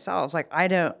about ourselves. Like,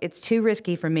 it's too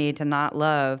risky for me to not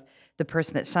love the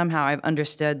person that somehow I've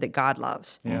understood that God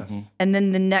loves. Yes. And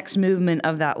then the next movement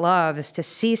of that love is to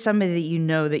see somebody that you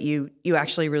know that you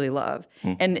actually really love.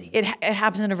 And it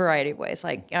happens in a variety of ways.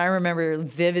 Like, I remember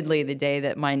vividly the day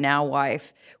that my now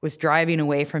wife was driving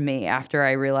away from me after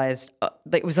I realized,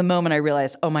 it was the moment I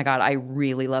realized, oh my God, I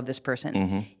really love this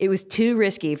person. It was too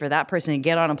risky for that person to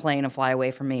get on a plane and fly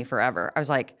away from me forever. I was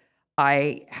like,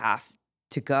 I have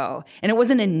to go. And it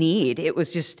wasn't a need. It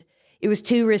was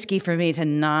too risky for me to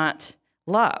not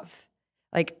love.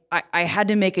 Like, I had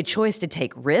to make a choice to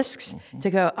take risks, to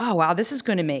go, oh, wow, this is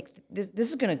going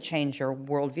to change your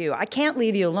worldview. I can't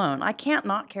leave you alone. I can't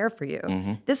not care for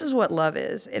you. This is what love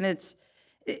is. And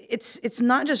it's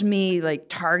not just me like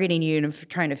targeting you and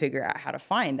trying to figure out how to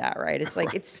find that, right? It's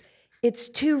like, it's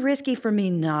too risky for me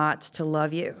not to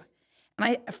love you.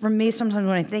 And for me, sometimes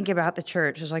when I think about the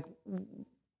church, it's like,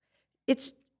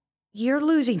 you're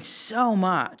losing so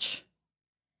much.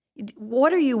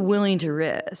 What are you willing to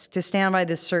risk to stand by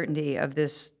this certainty of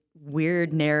this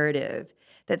weird narrative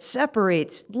that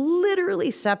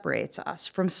literally separates us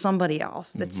from somebody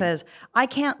else, that says, I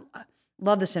can't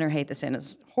love the sin or hate the sin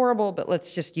is horrible, but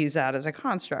let's just use that as a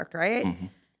construct, right?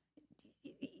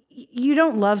 You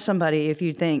don't love somebody if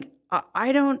you think,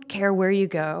 I don't care where you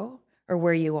go or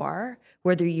where you are,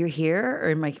 whether you're here or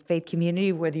in my faith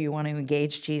community, whether you want to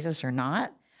engage Jesus or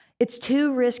not. It's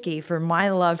too risky for my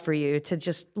love for you to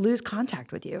just lose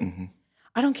contact with you.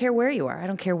 I don't care where you are. I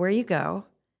don't care where you go.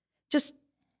 Just,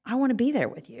 I want to be there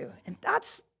with you. And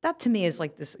that to me is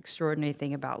like this extraordinary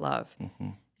thing about love.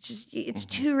 It's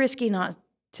too risky not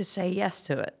to say yes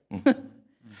to it.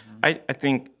 I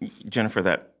think, Jennifer,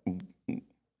 that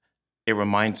it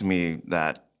reminds me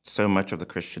that so much of the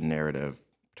Christian narrative,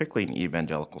 particularly in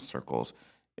evangelical circles,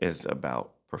 is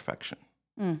about perfection,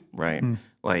 right?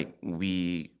 Like,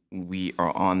 we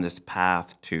are on this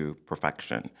path to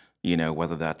perfection,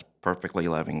 whether that's perfectly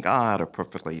loving God or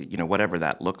perfectly, whatever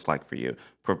that looks like for you,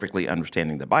 perfectly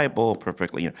understanding the Bible,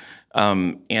 perfectly,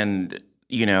 and,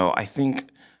 I think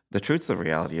the truth of the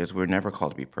reality is we're never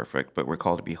called to be perfect, but we're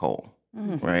called to be whole,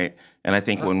 right? And I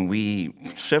think when we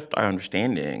shift our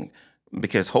understanding,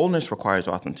 because wholeness requires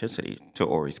authenticity, to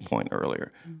Ori's point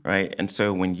earlier, right? And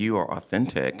so when you are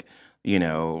authentic,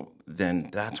 then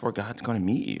that's where God's going to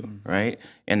meet you, right?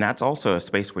 And that's also a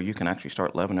space where you can actually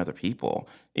start loving other people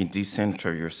and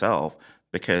decenter yourself,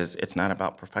 because it's not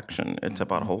about perfection. It's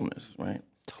about wholeness, right?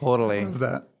 Totally. Love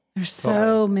that. There's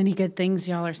so many good things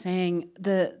y'all are saying.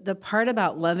 The part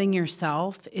about loving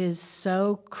yourself is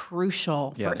so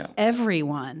crucial for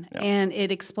everyone. And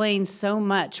it explains so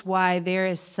much why there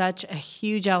is such a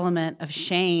huge element of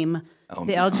shame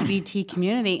the LGBT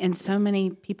community, and so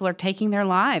many people are taking their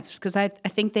lives because I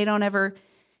think they don't ever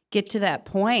get to that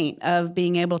point of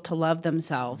being able to love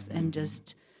themselves and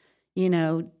just,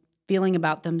 feeling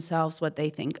about themselves what they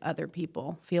think other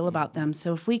people feel about them.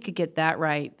 So if we could get that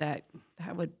right, that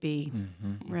would be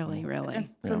really, really.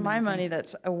 For my money,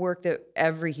 that's a work that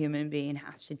every human being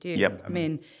has to do. Yep. I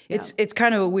mean, it's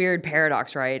kind of a weird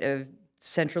paradox, right, of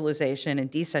centralization and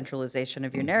decentralization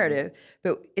of your narrative,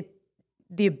 but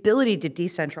the ability to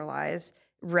decentralize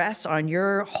rests on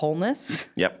your wholeness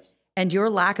and your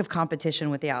lack of competition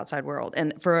with the outside world.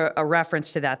 And for a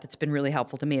reference to that's been really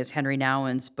helpful to me is Henry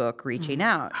Nouwen's book, Reaching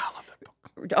Out. I love that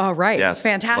book. Oh, right. Yes, It's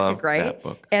fantastic, love right? that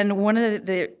book. And one of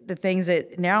the things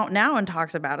that Nouwen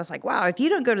talks about is like, wow, if you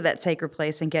don't go to that sacred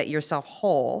place and get yourself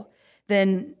whole,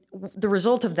 then the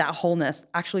result of that wholeness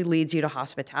actually leads you to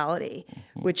hospitality,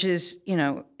 which is,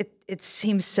 it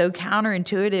seems so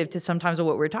counterintuitive to sometimes of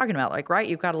what we're talking about. Like, right,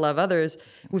 you've got to love others.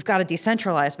 We've got to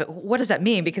decentralize. But what does that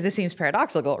mean? Because it seems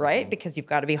paradoxical, right? Because you've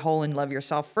got to be whole and love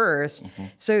yourself first.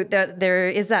 So there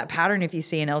is that pattern if you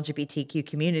see an LGBTQ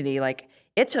community, like,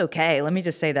 it's okay. Let me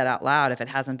just say that out loud if it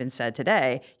hasn't been said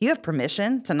today. You have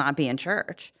permission to not be in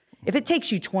church. If it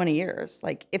takes you 20 years,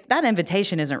 like, if that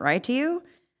invitation isn't right to you,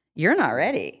 you're not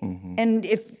ready. And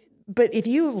But if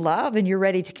you love and you're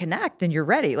ready to connect, then you're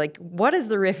ready. Like, what is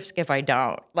the risk if I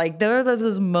don't? Like, there are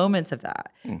those moments of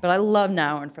that. But I love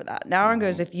Nouwen for that. Nouwen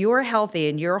goes, if you're healthy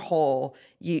and you're whole,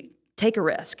 you take a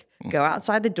risk. Go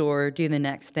outside the door, do the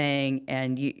next thing,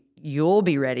 and you'll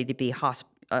be ready to be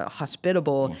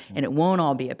hospitable, and it won't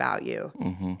all be about you.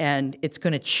 And it's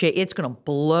gonna it's gonna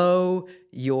blow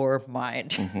your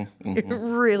mind. It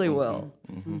really will.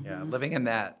 Yeah, living in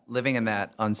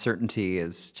that uncertainty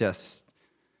is just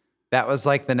That was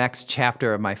like the next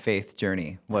chapter of my faith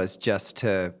journey, was just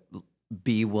to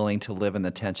be willing to live in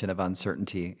the tension of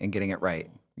uncertainty and getting it right.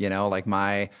 You know, like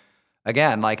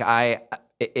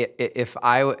if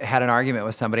I had an argument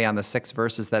with somebody on the 6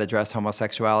 verses that address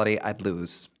homosexuality, I'd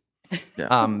lose.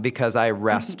 Because I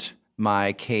rest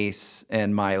my case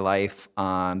and my life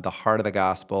on the heart of the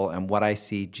gospel and what I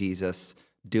see Jesus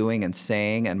doing and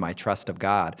saying and my trust of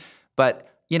God.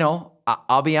 But, you know,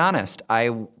 I'll be honest,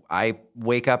 I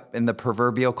wake up in the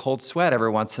proverbial cold sweat every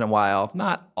once in a while,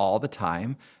 not all the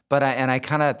time, but I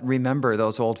kind of remember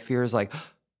those old fears like,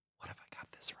 what if I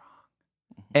got this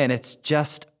wrong? And it's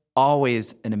just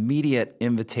always an immediate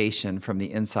invitation from the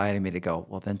inside of me to go,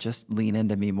 well, then just lean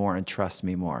into me more and trust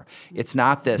me more. It's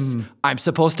not this, I'm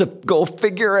supposed to go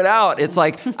figure it out. It's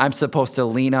like, I'm supposed to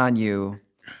lean on you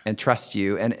and trust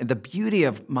you. And the beauty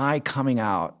of my coming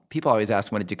out, people always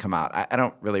ask, when did you come out? I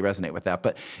don't really resonate with that,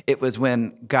 but it was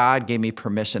when God gave me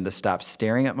permission to stop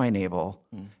staring at my navel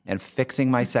and fixing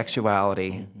my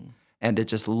sexuality and to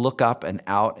just look up and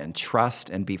out and trust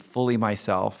and be fully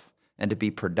myself and to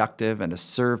be productive and to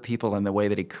serve people in the way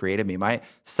that he created me. My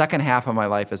second half of my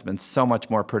life has been so much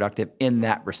more productive in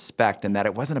that respect, and that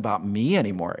it wasn't about me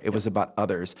anymore. It was about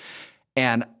others.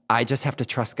 And I just have to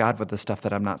trust God with the stuff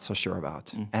that I'm not so sure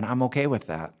about. And I'm okay with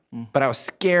that. But I was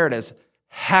scared as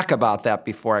heck about that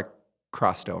before I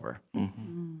crossed over. Well,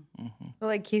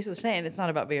 like Keith was saying, it's not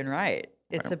about being right.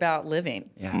 It's about living.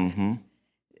 Yeah.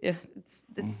 It's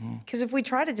because if we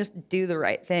try to just do the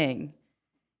right thing,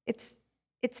 it's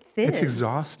thin. It's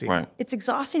exhausting. Right. It's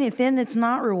exhausting and thin. It's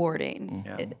not rewarding.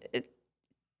 Yeah.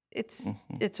 It's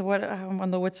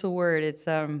what's the word?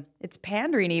 It's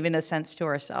pandering, even a sense, to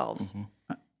ourselves.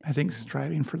 I think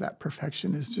striving for that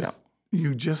perfection is just,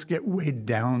 you just get weighed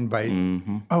down by,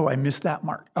 oh, I missed that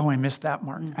mark. Oh, I missed that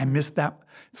mark. I missed that.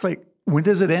 It's like, when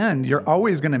does it end? You're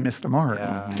always going to miss the mark.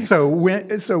 Yeah. So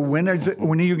when are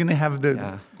you going to have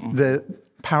the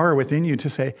power within you to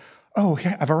say, oh,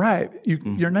 I've arrived?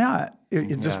 You're not.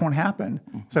 It just won't happen.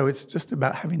 So it's just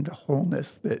about having the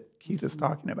wholeness that Keith is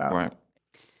talking about. Right.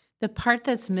 The part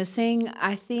that's missing,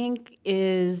 I think,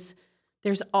 is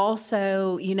there's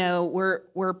also, you know,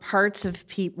 we're parts of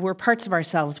people, we're parts of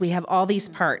ourselves. We have all these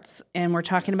parts, and we're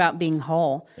talking about being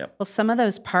whole. Yep. Well, some of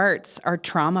those parts are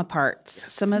trauma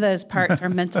parts. Some of those parts are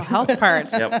mental health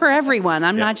parts for everyone.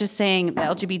 I'm not just saying the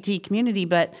LGBT community,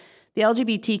 but the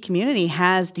LGBT community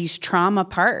has these trauma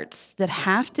parts that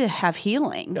have to have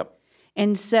healing. Yep.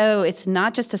 And so it's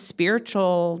not just a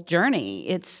spiritual journey.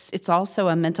 It's also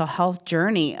a mental health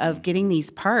journey of getting these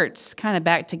parts kind of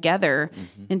back together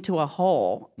into a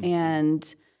whole.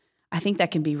 And I think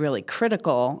that can be really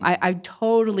critical. I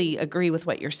totally agree with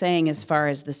what you're saying as far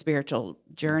as the spiritual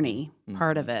journey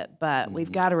part of it. But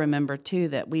we've got to remember, too,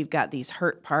 that we've got these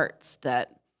hurt parts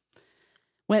that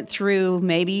went through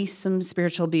maybe some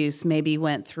spiritual abuse, maybe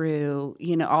went through,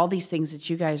 you know, all these things that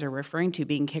you guys are referring to,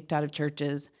 being kicked out of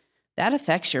churches. That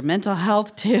affects your mental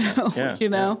health too, you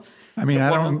know? I mean, I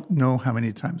don't know how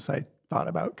many times I thought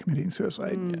about committing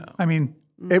suicide. I mean,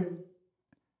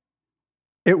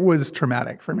 it was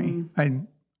traumatic for me.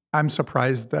 I'm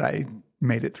surprised that I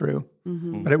made it through,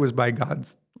 but it was by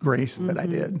God's grace that I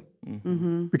did,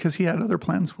 because he had other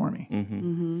plans for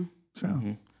me.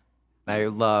 So I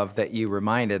love that you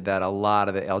reminded that a lot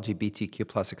of the LGBTQ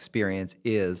plus experience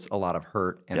is a lot of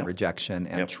hurt and rejection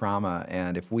and trauma.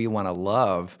 And if we want to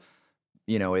love,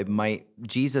 you know,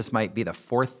 Jesus might be the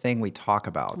 4th thing we talk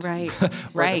about. Right. Or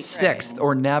Right. the 6th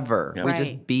or never. We Right.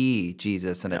 just be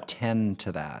Jesus and attend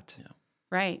to that.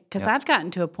 Right. Because I've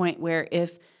gotten to a point where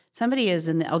if somebody is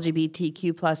in the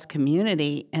LGBTQ plus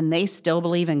community and they still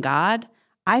believe in God,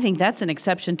 I think that's an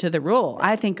exception to the rule.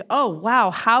 I think, oh,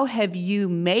 wow, how have you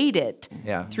made it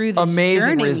through this Amazing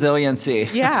journey? resiliency.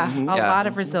 Yeah, a lot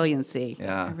of resiliency.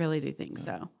 Yeah. I really do think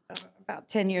so. About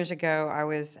 10 years ago, I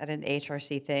was at an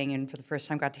HRC thing, and for the first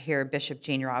time got to hear Bishop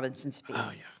Gene Robinson speak.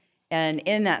 Oh, yeah. And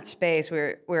in that space,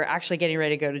 we were actually getting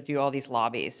ready to go to do all these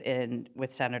lobbies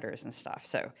with senators and stuff.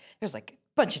 So there's like a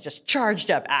bunch of just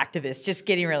charged up activists just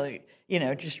getting really, you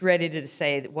know, just ready to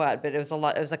say what. But it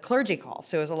was a clergy call.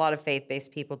 So it was a lot of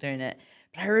faith-based people doing it.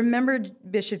 But I remembered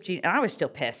Bishop Gene, and I was still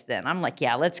pissed then. I'm like,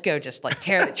 yeah, let's go just like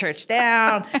tear the church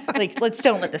down. Like, let's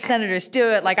don't let the senators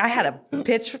do it. Like, I had a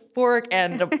pitchfork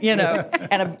and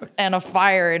a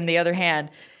fire in the other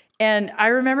hand. And I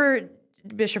remember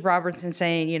Bishop Robertson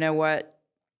saying, you know what,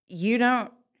 you don't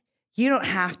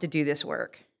have to do this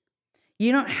work.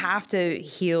 You don't have to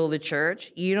heal the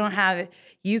church. You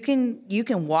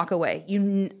can walk away.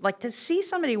 You like to see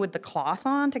somebody with the cloth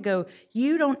on to go,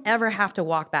 you don't ever have to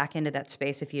walk back into that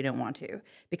space if you don't want to.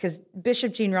 Because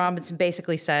Bishop Gene Robinson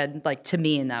basically said, like, to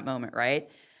me in that moment, right?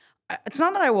 it's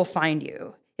not that I will find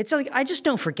you. It's like, I just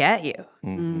don't forget you.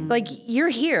 Like, you're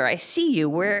here. I see you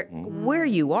where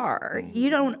you are. You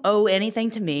don't owe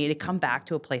anything to me to come back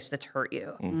to a place that's hurt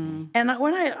you. And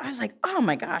when I was like, oh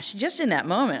my gosh, just in that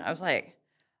moment, I was like,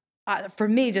 for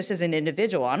me, just as an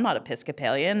individual, I'm not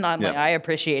Episcopalian. Like, I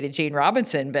appreciated Gene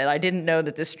Robinson, but I didn't know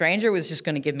that this stranger was just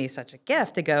going to give me such a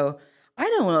gift to go, I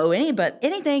don't owe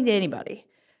anything to anybody.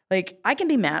 Like, I can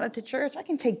be mad at the church. I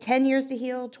can take 10 years to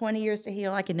heal, 20 years to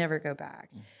heal. I can never go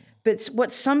back. But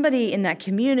what somebody in that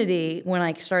community, when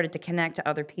I started to connect to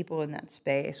other people in that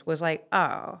space, was like,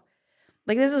 oh,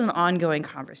 like, this is an ongoing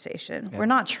conversation. We're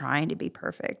not trying to be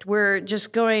perfect. We're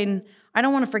just going, I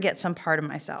don't want to forget some part of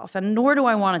myself, and nor do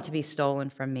I want it to be stolen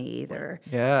from me either.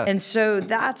 Yes. And so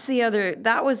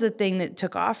that was the thing that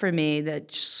took off for me,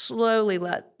 that slowly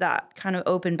let that kind of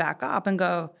open back up and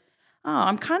go,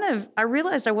 oh, I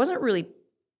realized I wasn't really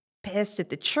pissed at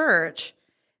the church,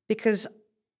 because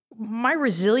my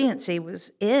resiliency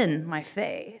was in my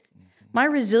faith. My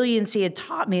resiliency had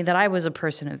taught me that I was a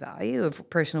person of value, of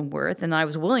personal worth, and I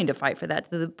was willing to fight for that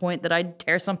to the point that I'd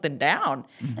tear something down.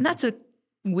 And that's a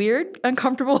weird,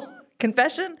 uncomfortable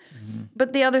confession.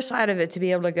 But the other side of it, to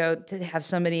be able to go to have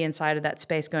somebody inside of that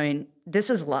space going, this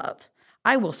is love.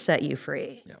 I will set you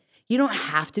free. You don't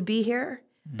have to be here,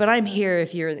 but I'm here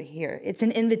if you're here. It's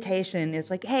an invitation. It's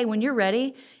like, hey, when you're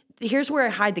ready, here's where I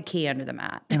hide the key under the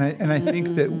mat. And I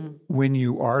think that when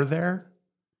you are there,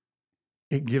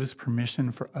 it gives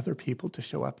permission for other people to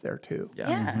show up there too.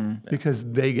 Because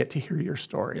they get to hear your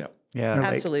story. Yeah. They're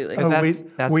like, Absolutely. oh,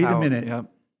 That's wait how- a minute.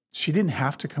 Yep. She didn't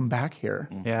have to come back here.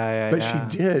 But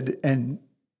She did. And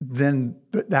then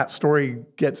that story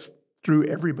gets through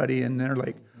everybody, and they're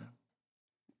like,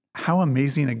 how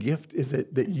amazing a gift is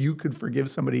it that you could forgive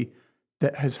somebody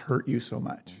that has hurt you so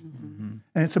much?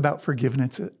 And it's about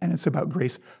forgiveness, and it's about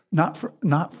grace, not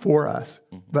for us,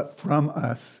 but from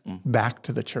us back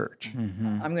to the church.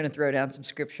 I'm going to throw down some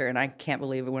scripture, and I can't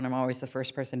believe it when I'm always the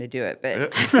first person to do it.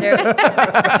 But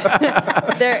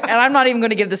and I'm not even going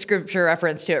to give the scripture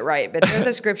reference to it right, but there's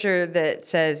a scripture that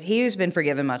says, he who's been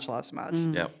forgiven much loves much.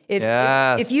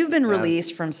 If you've been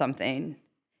released from something,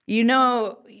 you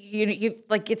know, you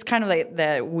like, it's kind of like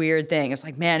that weird thing. It's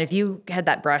like, man, if you had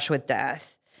that brush with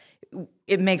death,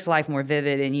 it makes life more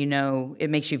vivid, and, you know, it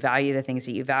makes you value the things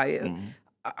that you value.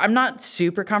 I'm not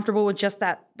super comfortable with just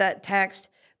that text,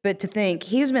 but to think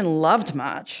he's been loved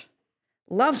much,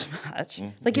 loves much,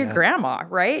 like your grandma,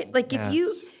 right? Like,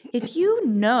 if you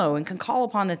know and can call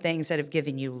upon the things that have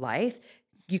given you life,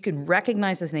 you can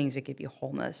recognize the things that give you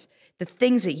wholeness, the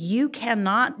things that you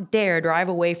cannot dare drive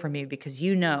away from you because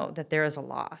you know that there is a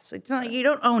loss. It's not, you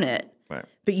don't own it. Right.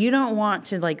 But you don't want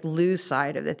to, like, lose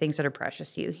sight of the things that are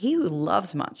precious to you. He who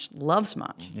loves much, loves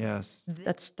much. Yes.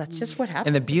 That's just what happens.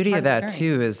 And the beauty It's of part that the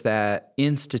too journey. is that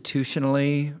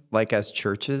institutionally, like as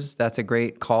churches, that's a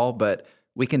great call, but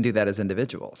we can do that as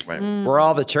individuals. Right. We're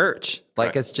all the church. Like,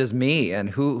 Right. it's just me, and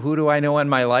who do I know in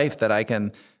my life that I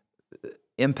can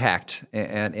impact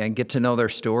and get to know their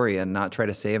story and not try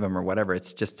to save them or whatever.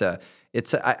 It's just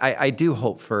I do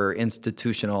hope for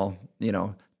institutional,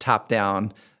 top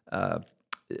down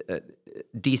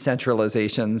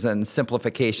decentralizations and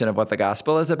simplification of what the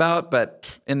gospel is about.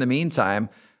 But in the meantime,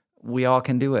 we all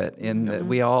can do it. And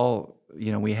we all,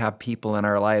 we have people in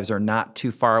our lives are not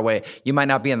too far away. You might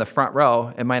not be in the front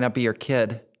row. It might not be your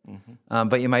kid,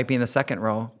 but you might be in the second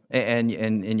row. And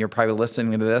you're probably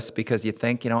listening to this because you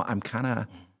think, I'm kind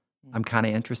of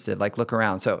interested. Like, look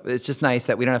around. So it's just nice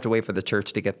that we don't have to wait for the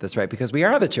church to get this right, because we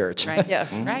are the church. Right. Yeah.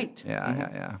 Right.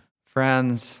 Yeah.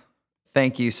 Friends,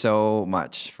 thank you so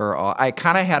much for all. I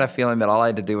kind of had a feeling that all I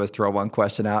had to do was throw one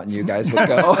question out and you guys would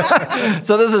go.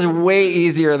 So this is way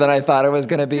easier than I thought it was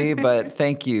going to be. But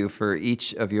thank you for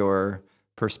each of your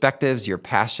perspectives, your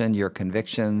passion, your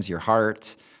convictions, your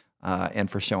heart, and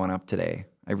for showing up today.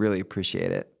 I really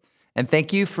appreciate it. And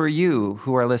thank you for you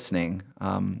who are listening.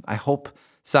 I hope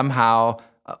somehow,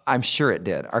 I'm sure it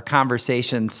did, our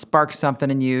conversation sparked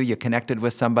something in you. You connected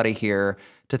with somebody here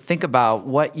to think about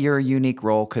what your unique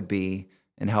role could be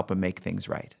in helping make things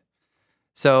right.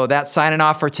 So that's signing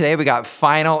off for today. We got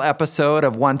final episode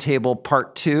of One Table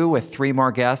Part 2 with 3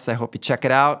 more guests. I hope you check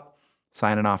it out.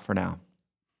 Signing off for now.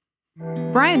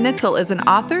 Brian Nitzel is an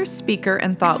author, speaker,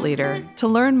 and thought leader. To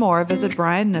learn more, visit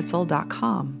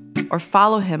briannitzel.com or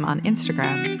follow him on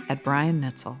Instagram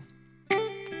 @BrianNitzel.